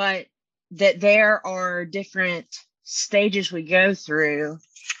 But that there are different stages we go through.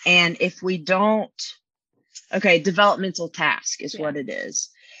 And if we don't, developmental task is what it is.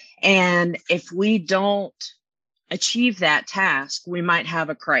 And if we don't achieve that task, we might have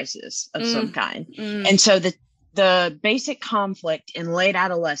a crisis of some kind. And so the basic conflict in late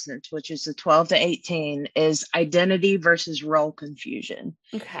adolescence, which is the 12 to 18, is identity versus role confusion.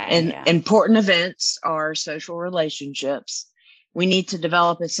 And important events are social relationships. We need to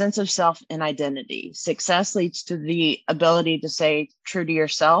develop a sense of self and identity. Success leads to the ability to stay true to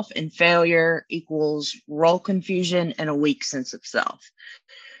yourself, and failure equals role confusion and a weak sense of self.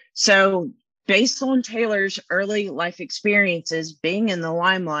 So based on Taylor's early life experiences being in the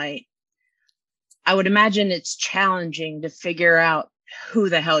limelight, I would imagine it's challenging to figure out who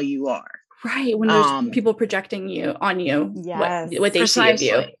the hell you are. Right. When there's people projecting on you, what they see of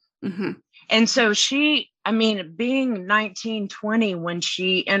you. And so being 19, 20, when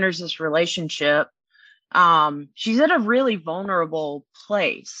she enters this relationship, she's at a really vulnerable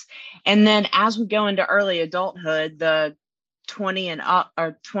place. And then as we go into early adulthood, the 20 and up,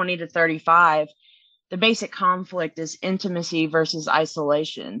 or 20 to 35, the basic conflict is intimacy versus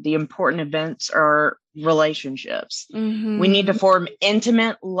isolation. The important events are relationships. We need to form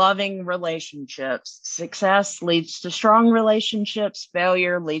intimate, loving relationships. Success leads to strong relationships.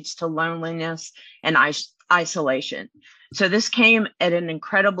 Failure leads to loneliness and isolation. So this came at an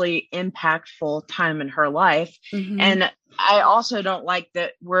incredibly impactful time in her life. And I also don't like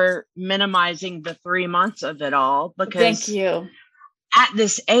that we're minimizing the 3 months of it all, because thank you. At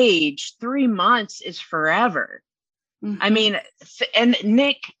this age, 3 months is forever. I mean, and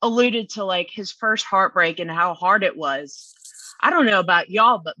Nick alluded to like his first heartbreak and how hard it was. I don't know about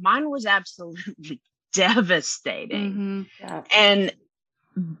y'all, but mine was absolutely devastating. And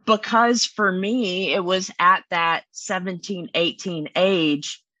because for me, it was at that 17, 18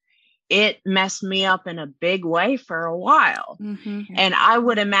 age, it messed me up in a big way for a while. And I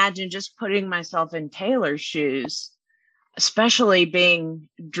would imagine, just putting myself in Taylor's shoes, especially being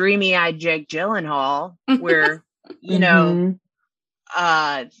dreamy-eyed Jake Gyllenhaal, where you know,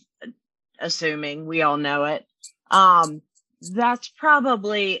 assuming we all know it, that's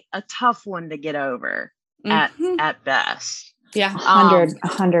probably a tough one to get over at best. Yeah.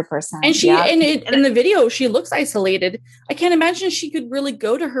 100%. And she, in the video, she looks isolated. I can't imagine she could really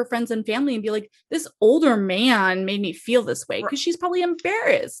go to her friends and family and be like, this older man made me feel this way, because she's probably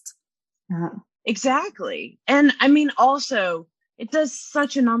embarrassed. Exactly. And I mean, also, it does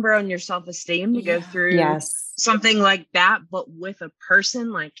such a number on your self-esteem to go through something like that, but with a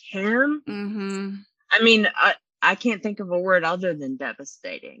person like him. I mean, I can't think of a word other than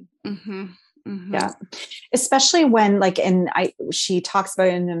devastating. Yeah, especially when, like, she talks about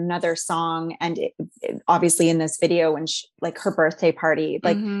it in another song, and obviously in this video, when she, like, her birthday party,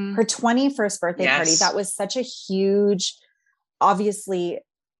 like her 21st birthday party, that was such a huge, obviously,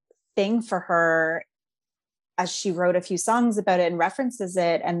 thing for her, as she wrote a few songs about it and references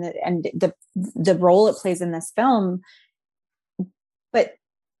it, and the role it plays in this film. But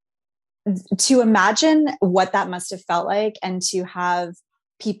to imagine what that must have felt like, and to have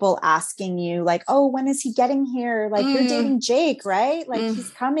people asking you, like, oh, when is he getting here? Like, you're dating Jake, right? Like, he's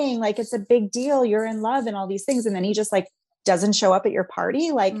coming, like, it's a big deal, you're in love, and all these things. And then he just, like, doesn't show up at your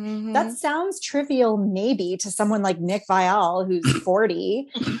party. Like, that sounds trivial, maybe, to someone like Nick Viall, who's 40.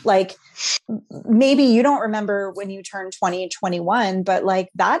 Like, maybe you don't remember when you turned 20, 21, but, like,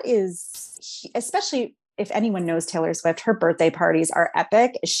 that is, especially if anyone knows Taylor Swift, her birthday parties are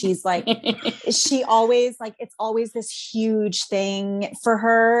epic. She's like, she always, like, it's always this huge thing for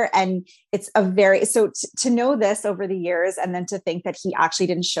her. And it's a very, so to know this over the years, and then to think that he actually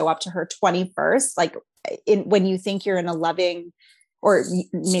didn't show up to her 21st, like, when you think you're in a loving, or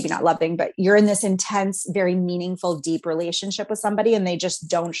maybe not loving, but you're in this intense, very meaningful, deep relationship with somebody, and they just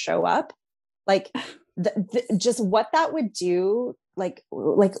don't show up. Like, just what that would do, like,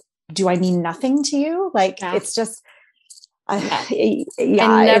 do I mean nothing to you? Like, it's just, I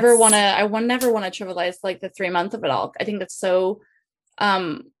never want to trivialize, like, the 3 months of it all. I think that's so,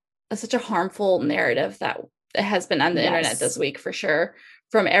 such a harmful narrative that has been on the internet this week, for sure,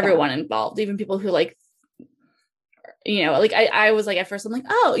 from everyone involved, even people who, like, you know, like, I was like, at first I'm like,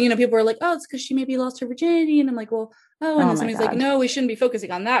 oh, you know, people were like, oh, it's because she maybe lost her virginity. And I'm like, well, oh, and then somebody's like, no, we shouldn't be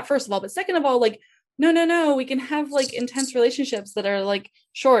focusing on that, first of all. But second of all, like, no, we can have, like, intense relationships that are, like,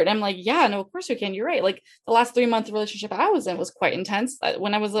 short. And I'm like, yeah, no, of course we can. You're right. Like, the last 3 month relationship I was in was quite intense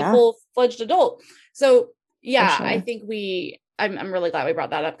when I was a full-fledged adult. So yeah, sure. I think I'm really glad we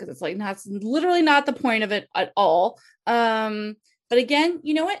brought that up, because it's like, that's literally not the point of it at all. But again,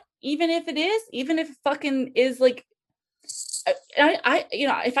 you know what? Even if it fucking is, like, I you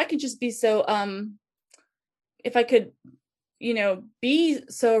know, if I could just be so, if I could, you know, be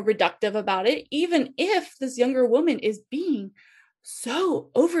so reductive about it, even if this younger woman is being so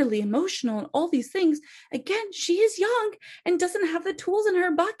overly emotional and all these things, again, she is young and doesn't have the tools in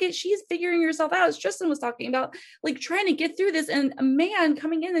her bucket. She is figuring herself out, as Tristan was talking about, like, trying to get through this, and a man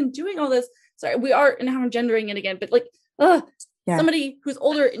coming in and doing all this. Sorry, we are now gendering it again, but, like, somebody who's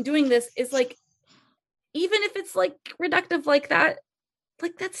older and doing this is, like, even if it's, like, reductive like that,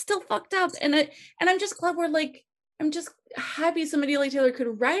 like, that's still fucked up. And I'm just glad we're, like, I'm just happy somebody like Taylor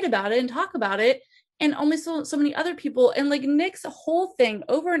could write about it and talk about it, and almost so many other people. And, like, Nick's whole thing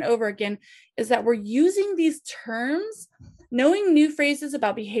over and over again is that we're using these terms, knowing new phrases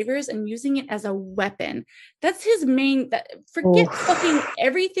about behaviors, and using it as a weapon. That's his main, forget fucking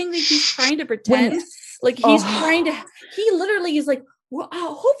everything that he's trying to pretend. Like, he's trying to, he literally is like, well,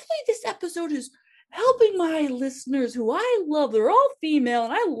 hopefully this episode is helping my listeners who I love. They're all female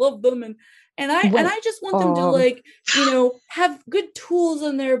and I love them. And I just want them to, like, you know, have good tools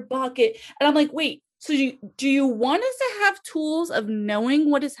in their bucket. And I'm like, wait, so do you want us to have tools of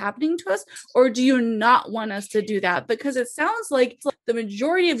knowing what is happening to us, or do you not want us to do that? Because it sounds like the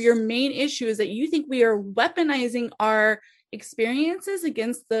majority of your main issue is that you think we are weaponizing our experiences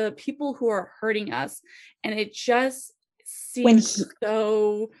against the people who are hurting us. And it just seems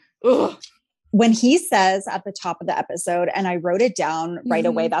so, ugh. When he says at the top of the episode, and I wrote it down right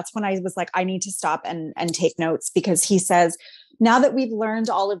away, that's when I was like, I need to stop and take notes, because he says, now that we've learned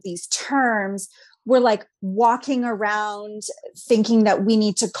all of these terms, we're, like, walking around thinking that we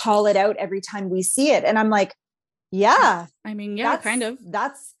need to call it out every time we see it. And I'm like, yeah, I mean, yeah,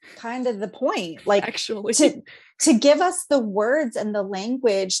 that's kind of the point. Like, actually, to give us the words and the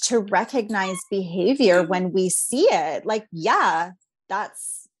language to recognize behavior when we see it. Like, yeah,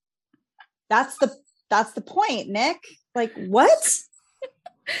 that's the point, Nick. Like, what?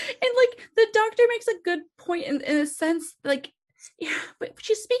 And, like, the doctor makes a good point in a sense, like, yeah, but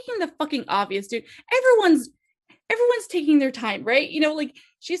she's speaking the fucking obvious, dude. Everyone's taking their time, right? You know, like,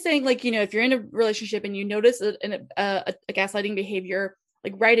 she's saying like, if you're in a relationship and you notice a gaslighting behavior,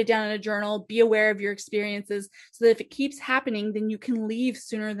 like write it down in a journal, be aware of your experiences so that if it keeps happening, then you can leave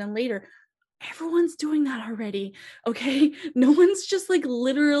sooner than later. Everyone's doing that already. Okay. No one's just like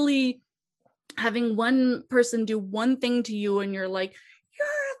literally having one person do one thing to you and you're like, you're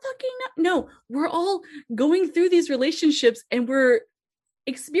a fucking no. We're all going through these relationships and we're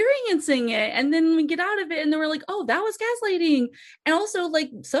experiencing it, and then we get out of it and then we're like, oh, that was gaslighting. And also,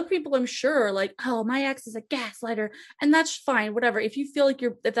 like, some people I'm sure are like, oh, my ex is a gaslighter, and that's fine, whatever. If you feel like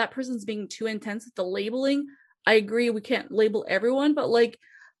if that person's being too intense with the labeling, I agree, we can't label everyone, but like,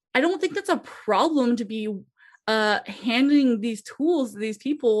 I don't think that's a problem to be handing these tools to these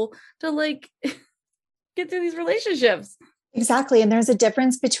people to like get through these relationships. Exactly. And there's a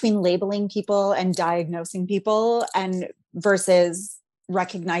difference between labeling people and diagnosing people and versus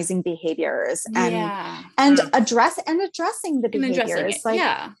recognizing behaviors and addressing the behaviors.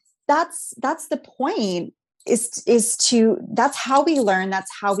 That's the point, is to, that's how we learn,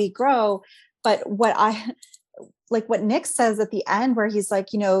 that's how we grow. But what Nick says at the end, where he's like,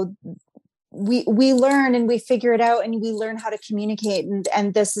 we learn and we figure it out and we learn how to communicate,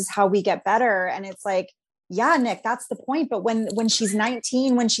 and this is how we get better. And it's like, yeah, Nick, that's the point. But when she's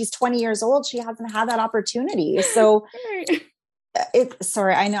 19, when she's 20 years old, she hasn't had that opportunity. So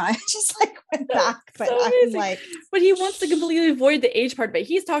sorry, I know I just like went back, but so I'm like, but he wants to completely avoid the age part, but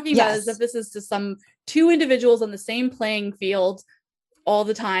he's talking about as if this is to some two individuals on the same playing field all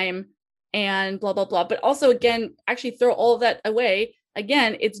the time and blah, blah, blah. But also, again, actually throw all of that away.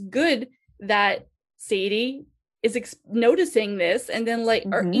 Again, it's good that Sadie is noticing this and then like,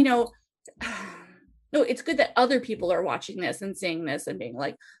 or, no, it's good that other people are watching this and seeing this and being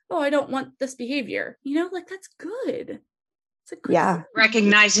like, oh, I don't want this behavior, like that's good.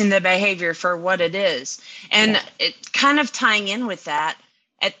 Recognizing the behavior for what it is. And it kind of tying in with that,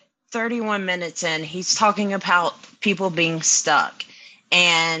 at 31 minutes in, he's talking about people being stuck.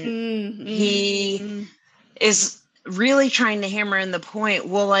 And he is really trying to hammer in the point,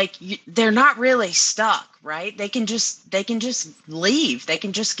 well, like, they're not really stuck, right? They can just leave. They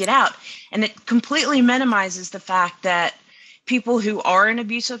can just get out. And it completely minimizes the fact that people who are in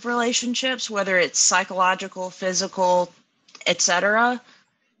abusive relationships, whether it's psychological, physical, etc.,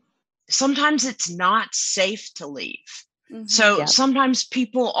 sometimes it's not safe to leave. So sometimes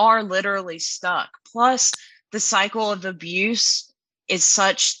people are literally stuck. Plus, the cycle of abuse is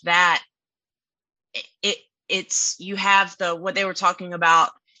such that it's you have what they were talking about,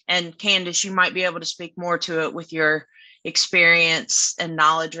 and Candace, you might be able to speak more to it with your experience and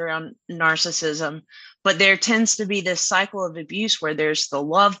knowledge around narcissism. But there tends to be this cycle of abuse where there's the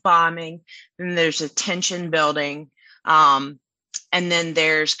love bombing, and there's a tension building. And then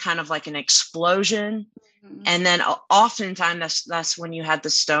there's kind of like an explosion. And then oftentimes that's when you have the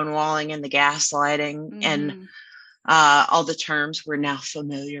stonewalling and the gaslighting and all the terms we're now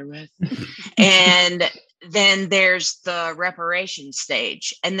familiar with. And then there's the reparation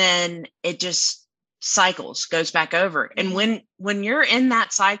stage. And then it just cycles, goes back over. And when you're in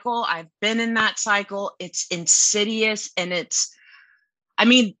that cycle, I've been in that cycle, it's insidious. And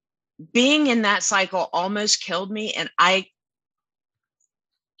being in that cycle almost killed me, and I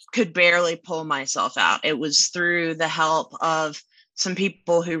could barely pull myself out. It was through the help of some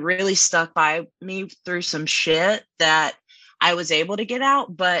people who really stuck by me through some shit that I was able to get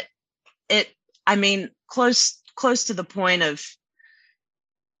out. But close to the point of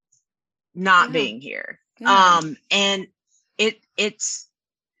not being here. And it's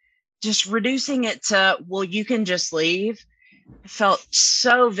just reducing it to, well, you can just leave. It felt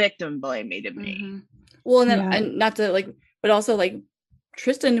so victim blamey to me. Well, and then and not to like, but also like,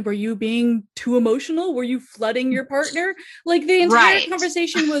 Tristan, were you being too emotional? Were you flooding your partner? Like the entire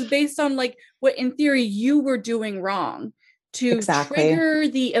conversation was based on like what in theory you were doing wrong to trigger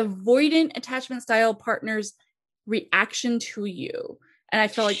the avoidant attachment style partner's reaction to you. And I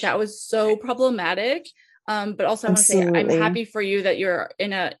felt like that was so problematic. But also I want to say I'm happy for you that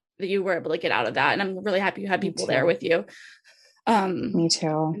that you were able to get out of that. And I'm really happy you had people there with you. Me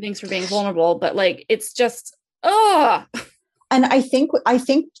too. Thanks for being vulnerable. But like, it's just, And I think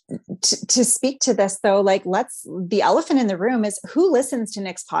to speak to this though, like the elephant in the room is who listens to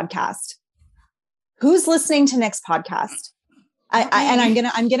Nick's podcast? Who's listening to Nick's podcast? And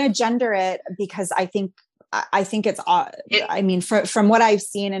I'm gonna gender it because I think it's, from what I've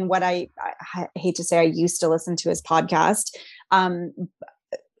seen and what I hate to say, I used to listen to his podcast.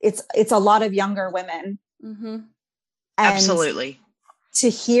 It's a lot of younger women. And absolutely. To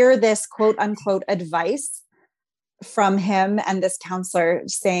hear this quote unquote advice from him and this counselor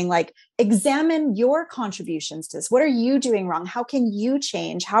saying like, examine your contributions to this. What are you doing wrong? How can you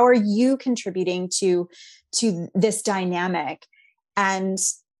change? How are you contributing to this dynamic? And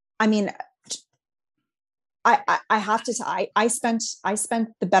I mean, I have to say, I spent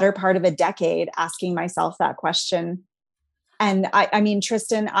the better part of a decade asking myself that question. And I mean,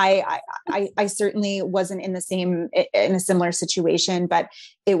 Tristan, I certainly wasn't in a similar situation, but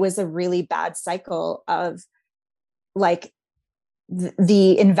it was a really bad cycle of like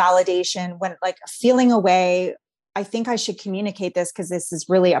the invalidation, when like feeling away. I think I should communicate this because this is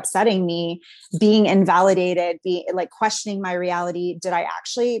really upsetting me, being invalidated, being like questioning my reality. Did I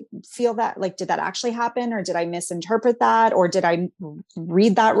actually feel that? Like, did that actually happen? Or did I misinterpret that? Or did I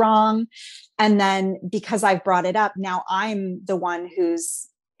read that wrong? And then because I've brought it up, now I'm the one who's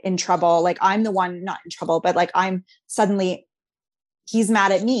in trouble. Like I'm the one not in trouble, but like I'm suddenly, he's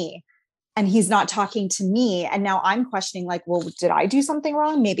mad at me and he's not talking to me. And now I'm questioning like, well, did I do something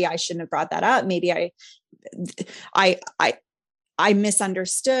wrong? Maybe I shouldn't have brought that up. Maybe I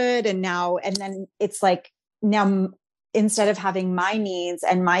misunderstood. And then it's like, now instead of having my needs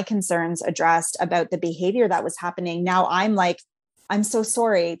and my concerns addressed about the behavior that was happening, now I'm like, I'm so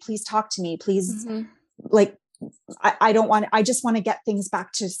sorry. Please talk to me. Please. Mm-hmm. Like, I just want to get things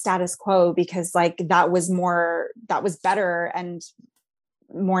back to status quo because like that was better and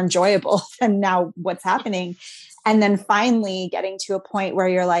more enjoyable than now what's happening. And then finally getting to a point where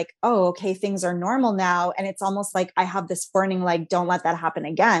you're like, oh, okay, things are normal now. And it's almost like I have this burning, like, don't let that happen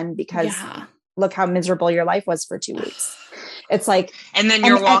again, because look how miserable your life was for 2 weeks. It's like, and then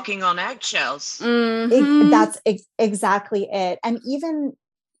you're walking on eggshells. That's exactly it. And even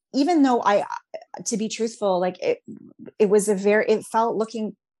though to be truthful, like it felt,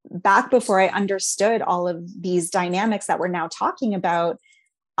 looking back before I understood all of these dynamics that we're now talking about,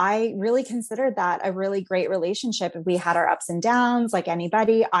 I really considered that a really great relationship. We had our ups and downs like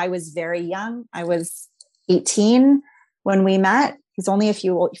anybody. I was very young. I was 18 when we met. He's only a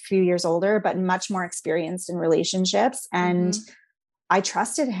few years older, but much more experienced in relationships. And I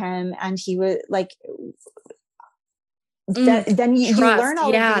trusted him, and he was like, then you learn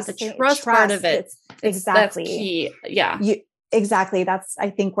all of these the trust part of it. Exactly. That's key. Yeah. Exactly. That's,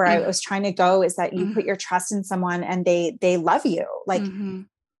 I think, where I was trying to go, is that you put your trust in someone and they love you. Like,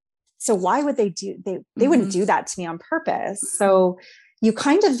 so why would they wouldn't do that to me on purpose. So you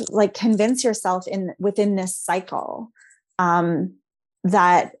kind of like convince yourself within this cycle,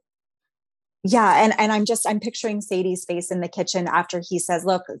 that, and I'm picturing Sadie's face in the kitchen after he says,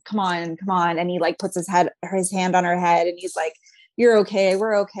 look, come on. And he like puts his hand on her head and he's like, you're okay.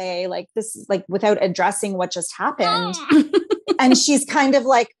 We're okay. Like this is like, without addressing what just happened. And she's kind of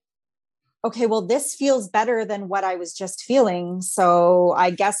like, okay, well, this feels better than what I was just feeling. So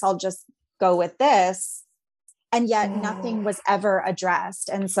I guess I'll just go with this. And yet nothing was ever addressed.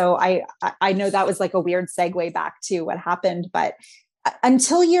 And so I know that was like a weird segue back to what happened, but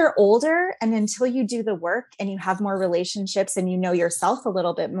until you're older and until you do the work and you have more relationships and you know yourself a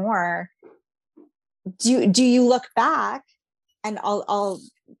little bit more, do you look back? And I'll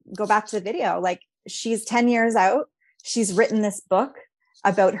go back to the video. Like, she's 10 years out. She's written this book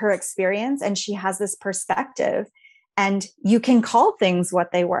about her experience, and she has this perspective, and you can call things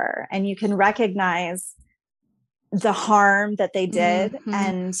what they were, and you can recognize the harm that they did.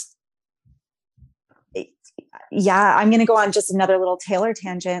 And I'm going to go on just another little Taylor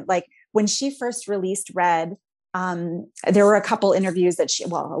tangent. Like, when she first released Red, there were a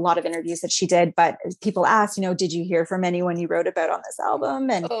lot of interviews that she did, but people asked, did you hear from anyone you wrote about on this album?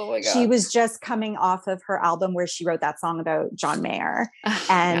 And she was just coming off of her album where she wrote that song about John Mayer,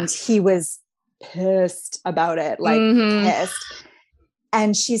 and he was pissed about it, like pissed.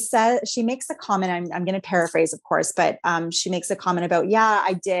 And she makes a comment, I'm going to paraphrase, of course, but she makes a comment about,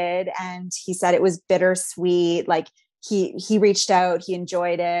 I did. And he said it was bittersweet. Like, he reached out, he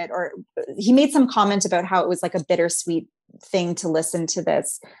enjoyed it, or he made some comment about how it was like a bittersweet thing to listen to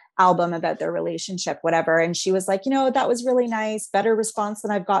this album about their relationship, whatever. And she was like, that was really nice. Better response than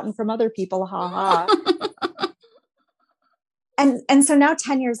I've gotten from other people. Ha ha. And so now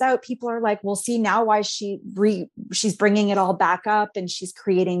 10 years out, people are like, well, see now why she's bringing it all back up and she's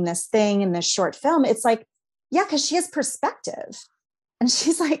creating this thing in this short film. It's like, because she has perspective. And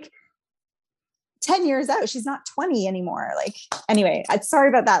she's like, 10 years out, she's not 20 anymore. Like, anyway, sorry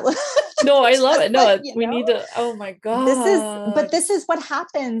about that. No, I love it. No, we need to, oh my God. This is what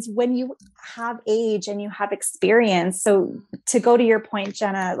happens when you have age and you have experience. So to go to your point,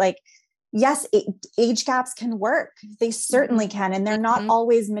 Jenna, like, yes, age gaps can work. They certainly can. And they're not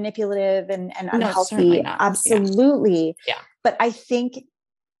always manipulative and unhealthy. No, absolutely. Yeah. But I think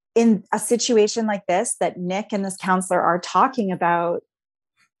in a situation like this that Nick and this counselor are talking about,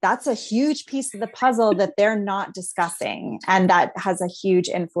 that's a huge piece of the puzzle that they're not discussing. And that has a huge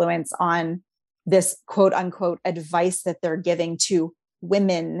influence on this quote unquote advice that they're giving to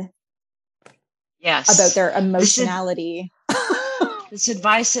women. Yes. About their emotionality. This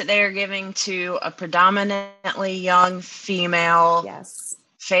advice that they are giving to a predominantly young female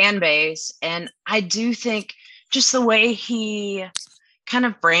fan base. And I do think just the way he kind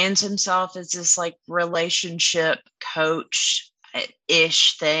of brands himself as this like relationship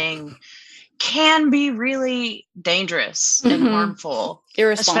coach-ish thing can be really dangerous and harmful.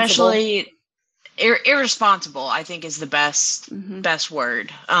 Irresponsible. Especially irresponsible, I think is the best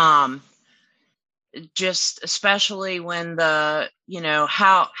word. Just especially when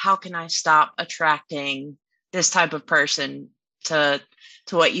how can I stop attracting this type of person to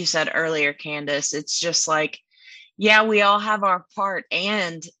what you said earlier, Candace? It's just like, yeah, we all have our part,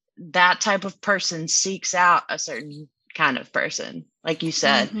 and that type of person seeks out a certain kind of person, like you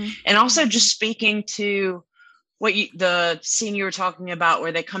said. And also just speaking to what the scene you were talking about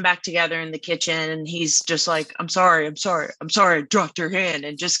where they come back together in the kitchen and he's just like, I'm sorry, I dropped your hand,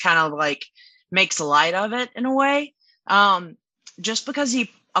 and just kind of like makes light of it in a way. Just because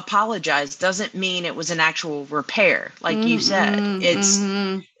he apologized doesn't mean it was an actual repair. Like you said,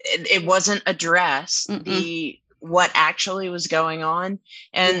 it wasn't addressed what actually was going on.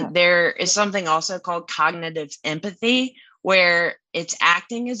 And there is something also called cognitive empathy, where it's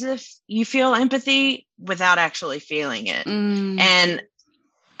acting as if you feel empathy without actually feeling it. And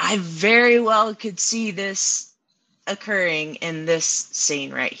I very well could see this occurring in this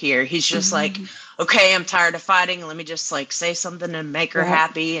scene right here. He's just like, okay, I'm tired of fighting. Let me just like say something to make her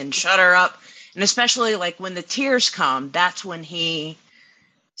happy and shut her up. And especially like when the tears come, that's when he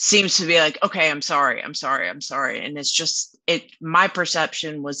seems to be like, okay, I'm sorry. And it's just, my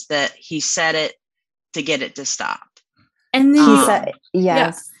perception was that he said it to get it to stop. And then he said,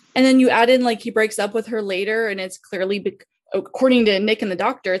 yes. And then you add in like he breaks up with her later, and it's clearly according to Nick and the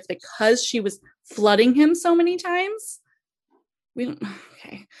doctor, it's because she was flooding him so many times. We don't.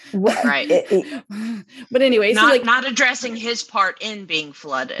 Okay. Right. But anyway, not addressing his part in being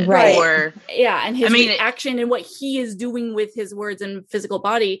flooded. Right. Or and his reaction and what he is doing with his words and physical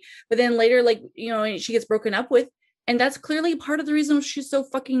body. But then later, like, she gets broken up with. And that's clearly part of the reason she's so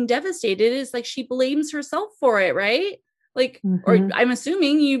fucking devastated, is like she blames herself for it, right? Like, or I'm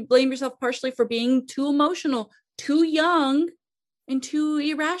assuming you blame yourself partially for being too emotional, too young, and too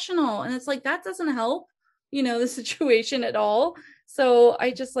irrational. And it's like, that doesn't help, the situation at all. So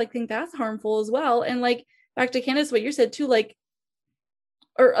I just like think that's harmful as well. And like, back to Candace, what you said too, like,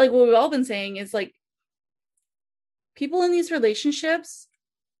 or like what we've all been saying is like, people in these relationships,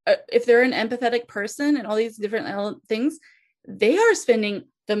 if they're an empathetic person and all these different things, they are spending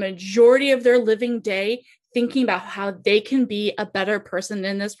the majority of their living day thinking about how they can be a better person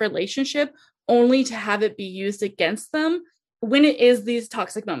in this relationship, only to have it be used against them when it is these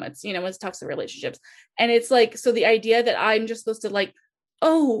toxic moments, when it's toxic relationships. And it's like, so the idea that I'm just supposed to like,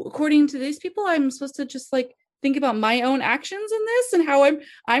 oh, according to these people, I'm supposed to just like think about my own actions in this and how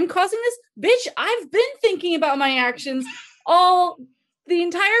I'm causing this. Bitch, I've been thinking about my actions all the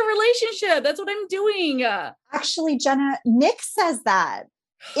entire relationship. That's what I'm doing. Actually, Jenna, Nick says that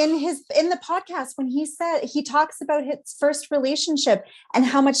in the podcast when he talks about his first relationship and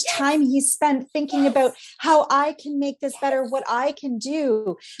how much time he spent thinking about how I can make this better, what I can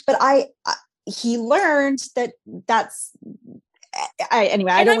do. But he learned that's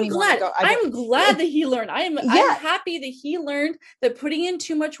anyway, I don't even want to go. I'm glad that he learned. I'm happy that he learned that putting in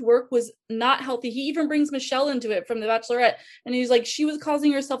too much work was not healthy. He even brings Michelle into it from The Bachelorette. And he's like, she was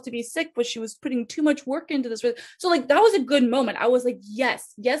causing herself to be sick, but she was putting too much work into this. So like, that was a good moment. I was like,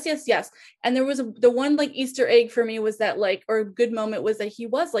 yes. And there was the one like Easter egg for me was that like, or a good moment was that he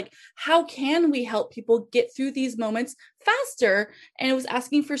was like, how can we help people get through these moments faster? And it was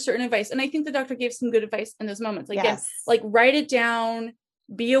asking for certain advice. And I think the doctor gave some good advice in those moments. Like, yes, like write it down,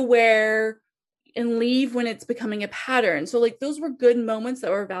 be aware, and leave when it's becoming a pattern. So like those were good moments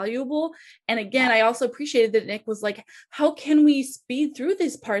that were valuable. And again, I also appreciated that Nick was like, how can we speed through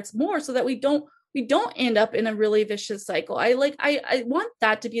these parts more so that we don't end up in a really vicious cycle? I want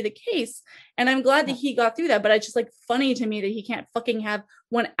that to be the case. And I'm glad that he got through that, but it's just like funny to me that he can't fucking have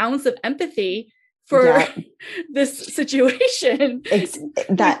 1 ounce of empathy for this situation.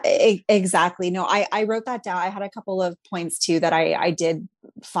 Exactly. No, I wrote that down. I had a couple of points too that I did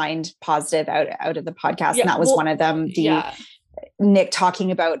find positive out of the podcast. And that was one of them. Nick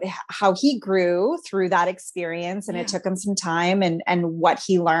talking about how he grew through that experience and it took him some time and what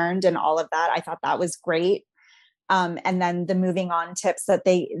he learned and all of that. I thought that was great. And then the moving on tips that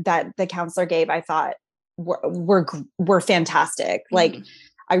the counselor gave, I thought were fantastic. Mm-hmm. Like,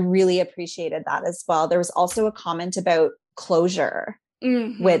 I really appreciated that as well. There was also a comment about closure,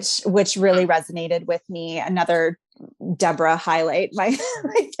 mm-hmm. which really resonated with me. Another Deborah highlight, my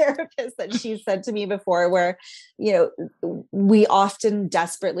therapist, that she said to me before, where, we often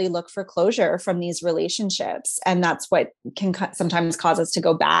desperately look for closure from these relationships. And that's what can sometimes cause us to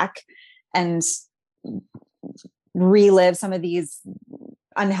go back and relive some of these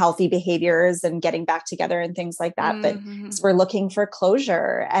unhealthy behaviors and getting back together and things like that. Mm-hmm. But we're looking for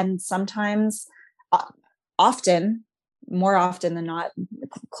closure. And sometimes, more often than not,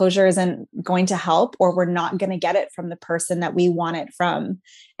 closure isn't going to help, or we're not going to get it from the person that we want it from.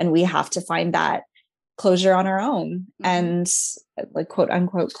 And we have to find that closure on our own, mm-hmm. and like quote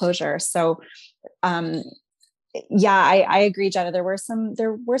unquote closure. So, I agree, Jenna. There were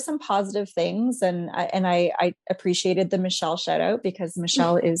some positive things, and I appreciated the Michelle shout out, because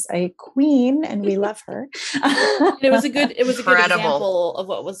Michelle is a queen and we love her. It was a good example of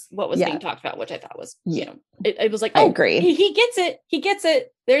what was being talked about, which I thought was, it was like, I agree. He gets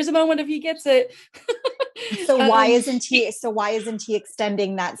it. There's a moment of he gets it. So why isn't he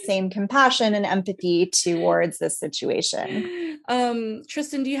extending that same compassion and empathy towards this situation?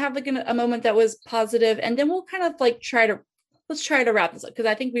 Tristan, do you have like a moment that was positive? And then we'll kind of like let's try to wrap this up, because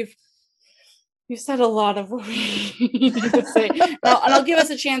I think we've said a lot of what we need to say. And I'll give us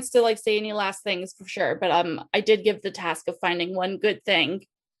a chance to like say any last things for sure. But I did give the task of finding one good thing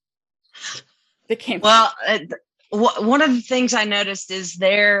that came. Well, one of the things I noticed is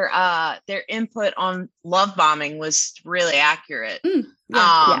their input on love bombing was really accurate.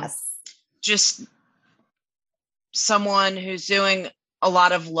 Yes. Just someone who's doing a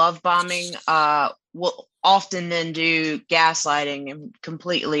lot of love bombing will often then do gaslighting and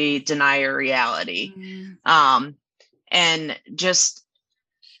completely deny your reality. And just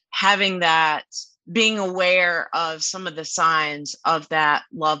having that, being aware of some of the signs of that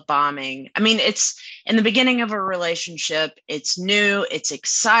love bombing. I mean, it's in the beginning of a relationship, it's new, it's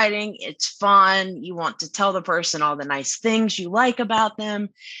exciting, it's fun. You want to tell the person all the nice things you like about them,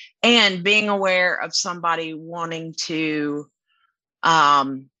 and being aware of somebody wanting to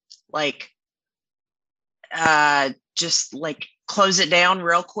just like close it down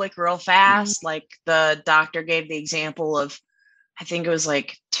real quick, real fast. Mm-hmm. Like the doctor gave the example of, I think it was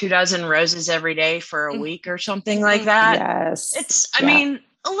like 24 roses every day for a week or something like that. Yes. It's, I mean,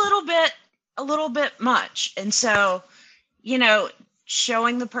 a little bit much. And so,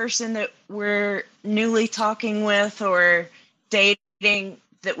 showing the person that we're newly talking with or dating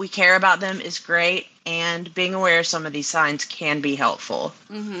that we care about them is great. And being aware of some of these signs can be helpful.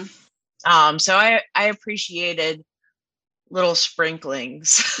 Mm-hmm. So I appreciated little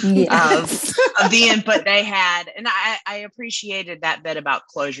sprinklings of the input they had. And I appreciated that bit about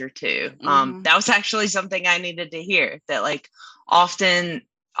closure too. Mm-hmm. That was actually something I needed to hear, that like often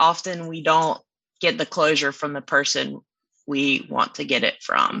we don't get the closure from the person we want to get it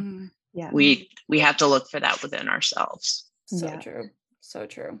from. Mm-hmm. Yeah. We have to look for that within ourselves. So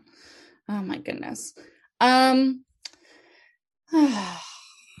true. Oh my goodness. Oh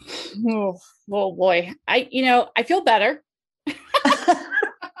boy. I feel better.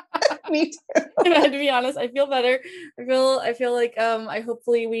 Me too. To be honest, I feel better. I feel like I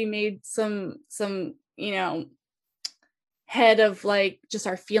hopefully we made some head of like just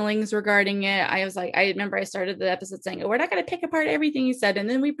our feelings regarding it. I remember I started the episode saying, we're not going to pick apart everything you said, and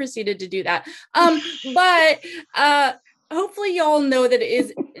then we proceeded to do that. But hopefully y'all know that it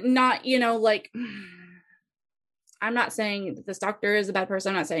is not, like, I'm not saying that this doctor is a bad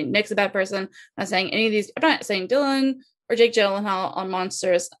person. I'm not saying Nick's a bad person. I'm not saying any of these. I'm not saying Dylan or Jake Gyllenhaal on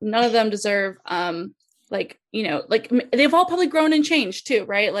Monsters. None of them deserve, they've all probably grown and changed too,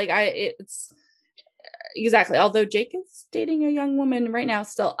 right? Like it's exactly. Although Jake is dating a young woman right now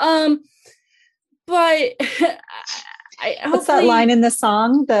still. But what's that line in the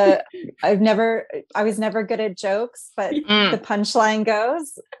song? I was never good at jokes, but the punchline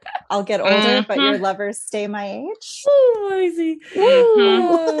goes, I'll get older, but your lovers stay my age. Oh, I see.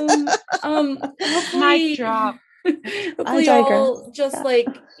 Mic drop. Hopefully y'all just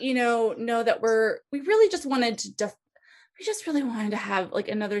know that we really just wanted to have like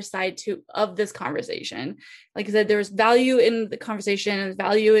another side of this conversation. Like I said, there's value in the conversation and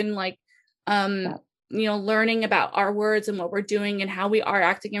value in learning about our words and what we're doing and how we are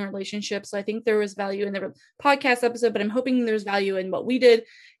acting in relationships. So I think there was value in the podcast episode, but I'm hoping there's value in what we did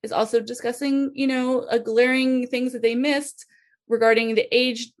is also discussing, glaring things that they missed regarding the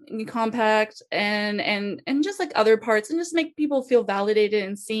age compact and just like other parts, and just make people feel validated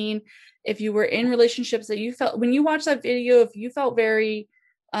and seen. If you were in relationships that you felt, when you watched that video, if you felt very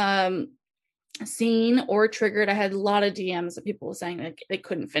seen or triggered, I had a lot of DMs of people saying that they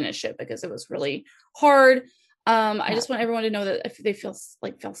couldn't finish it because it was really hard. I just want everyone to know that if they feel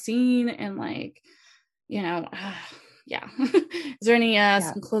seen and like, you know, yeah. Is there any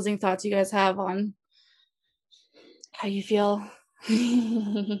some closing thoughts you guys have on how you feel?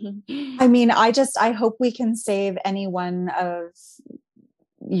 I mean, I hope we can save any one of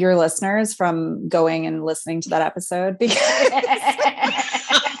your listeners from going and listening to that episode, because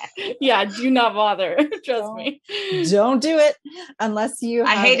yeah, do not bother. Trust me. Don't do it unless you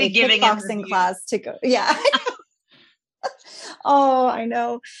have a kickboxing class to go. Yeah. Oh, I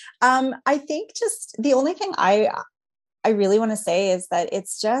know. I think just the only thing I really want to say is that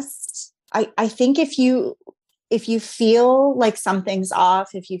it's just, I think if you feel like something's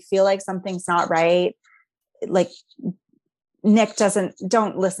off, if you feel like something's not right, like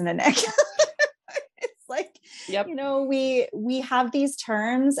don't listen to Nick. It's like, yep. You know, we have these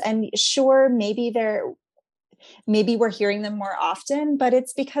terms, and sure, maybe we're hearing them more often, but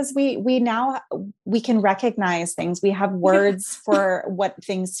it's because we now can recognize things. We have words for what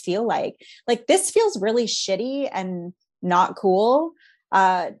things feel like this feels really shitty and not cool.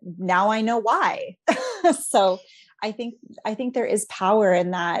 Now I know why. So I think there is power in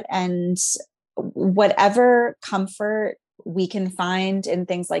that, and whatever comfort we can find in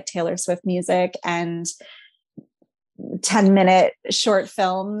things like Taylor Swift music and 10-minute short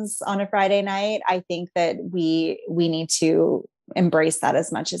films on a Friday night, I think that we need to embrace that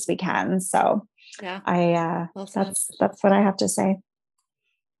as much as we can. So yeah, that's what I have to say.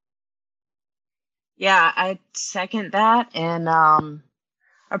 Yeah, I second that, and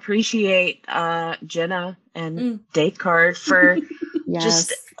appreciate Jenna and Descartes for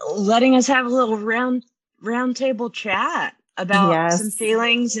just letting us have a little round table chat about some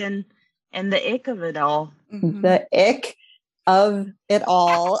feelings and the ick of it all. Mm-hmm. The ick of it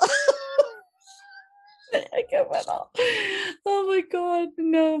all. The ick of it all. Oh my God,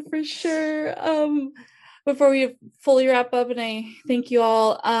 no, for sure. Before we fully wrap up, and I thank you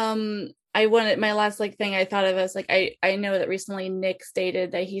all. I wanted my last thing I thought of as I know that recently Nick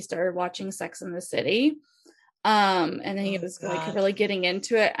stated that he started watching Sex and the City. And then he was really getting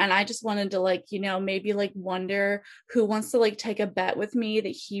into it, and I just wanted to maybe wonder who wants to take a bet with me that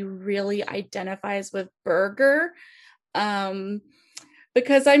he really identifies with Berger,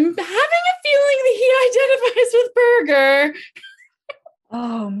 because I'm having a feeling that he identifies with Berger.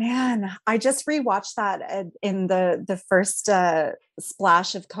 Oh man, I just rewatched that in the first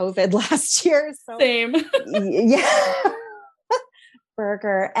splash of COVID last year. So same. Yeah.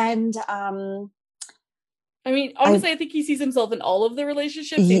 Berger. And I mean, honestly, I think he sees himself in all of the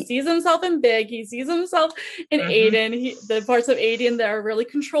relationships. He sees himself in Big. He sees himself in Aiden. The parts of Aiden that are really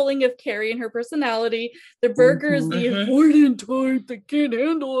controlling of Carrie and her personality. The Berger is the avoidant type that can't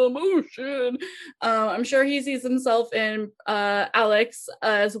handle emotion. I'm sure he sees himself in Alex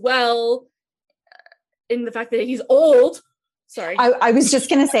as well, in the fact that he's old. Sorry. I was just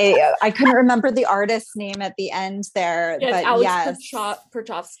going to say, I couldn't remember the artist's name at the end there. Yes, but Alex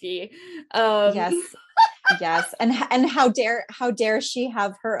Perchovsky. Yes. And how dare she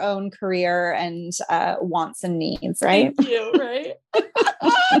have her own career and wants and needs, right? Thank you, right?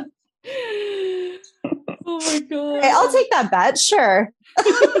 Oh my God. Okay, I'll take that bet. Sure.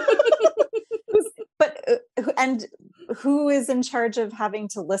 But and who is in charge of having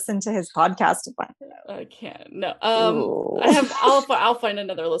to listen to his podcast? I can't. No. I'll find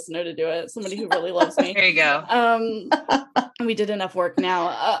another listener to do it. Somebody who really loves me. There you go. We did enough work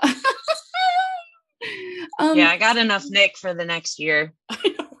now. Yeah, I got enough Nick for the next year.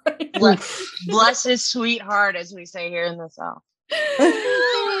 I know, right? Bless his sweetheart, as we say here in the South.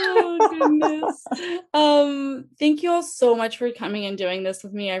 Oh goodness. Thank you all so much for coming and doing this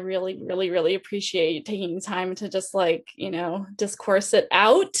with me. I really, really, really appreciate taking time to just discourse it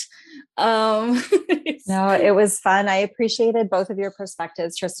out. No, it was fun. I appreciated both of your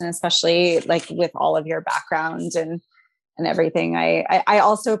perspectives, Tristan, especially with all of your background and everything. I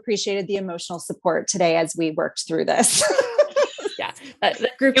also appreciated the emotional support today as we worked through this. Yeah, that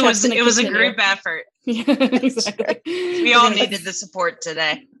group. It was a group effort. Yeah, exactly. We all needed the support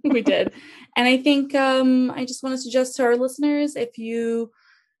today. We did, and I think I just want to suggest to our listeners, if you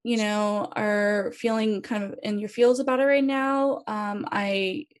are feeling kind of in your feels about it right now,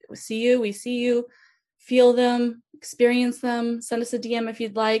 we see you, feel them, experience them. Send us a DM if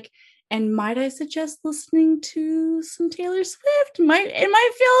you'd like. And might I suggest listening to some Taylor Swift? It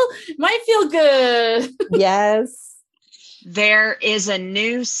might feel good. Yes. There is a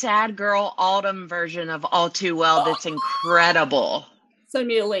new Sad Girl Autumn version of All Too Well that's incredible. Send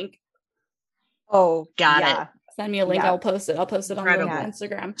me a link. Oh, got it. Send me a link. Yeah. I'll post it. I'll post it incredible. On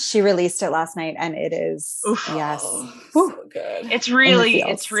Instagram. She released it last night, and it is yes, so good. It's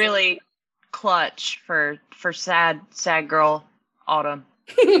really clutch for sad girl Autumn.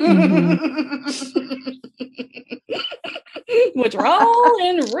 Which we're all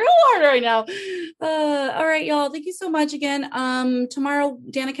in real hard right now. All right, y'all. Thank you so much again. Tomorrow,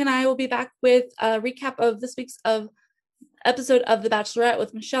 Danica and I will be back with a recap of this week's episode of The Bachelorette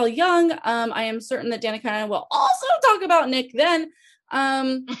with Michelle Young. I am certain that Danica and I will also talk about Nick then.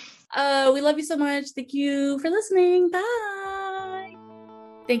 We love you so much. Thank you for listening. Bye.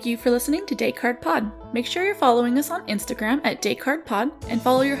 Thank you for listening to Date Card Pod. Make sure you're following us on Instagram at Date Card Pod and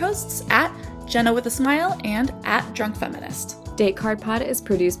follow your hosts at Jenna with a Smile and at Drunk Feminist. Date Card Pod is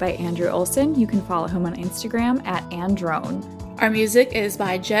produced by Andrew Olson. You can follow him on Instagram at Androne. Our music is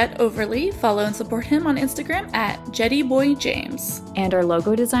by Jet Overly. Follow and support him on Instagram at JettyBoyJames. And our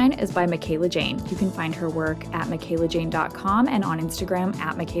logo design is by Michaela Jane. You can find her work at michaelajane.com and on Instagram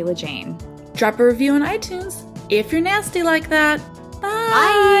at Michaela Jane. Drop a review on iTunes if you're nasty like that.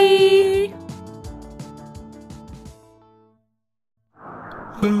 Bye!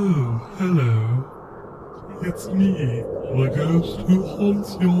 Oh, hello. It's me, the ghost who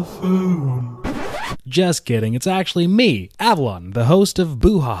haunts your phone. Just kidding, it's actually me, Avalon, the host of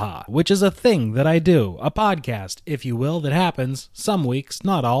Boo-Ha-Ha, which is a thing that I do, a podcast, if you will, that happens some weeks,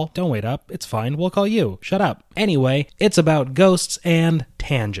 not all. Don't wait up, it's fine, we'll call you. Shut up. Anyway, it's about ghosts and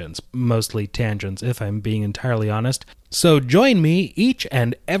tangents, mostly tangents, if I'm being entirely honest. So join me each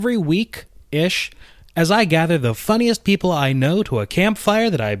and every week-ish as I gather the funniest people I know to a campfire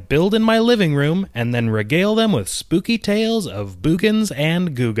that I build in my living room and then regale them with spooky tales of boogans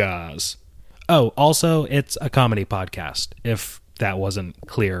and googas. Oh, also, it's a comedy podcast, if that wasn't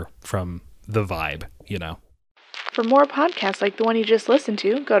clear from the vibe, you know. For more podcasts like the one you just listened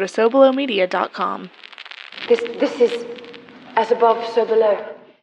to, go to SoBelowMedia.com. This is As Above, So Below.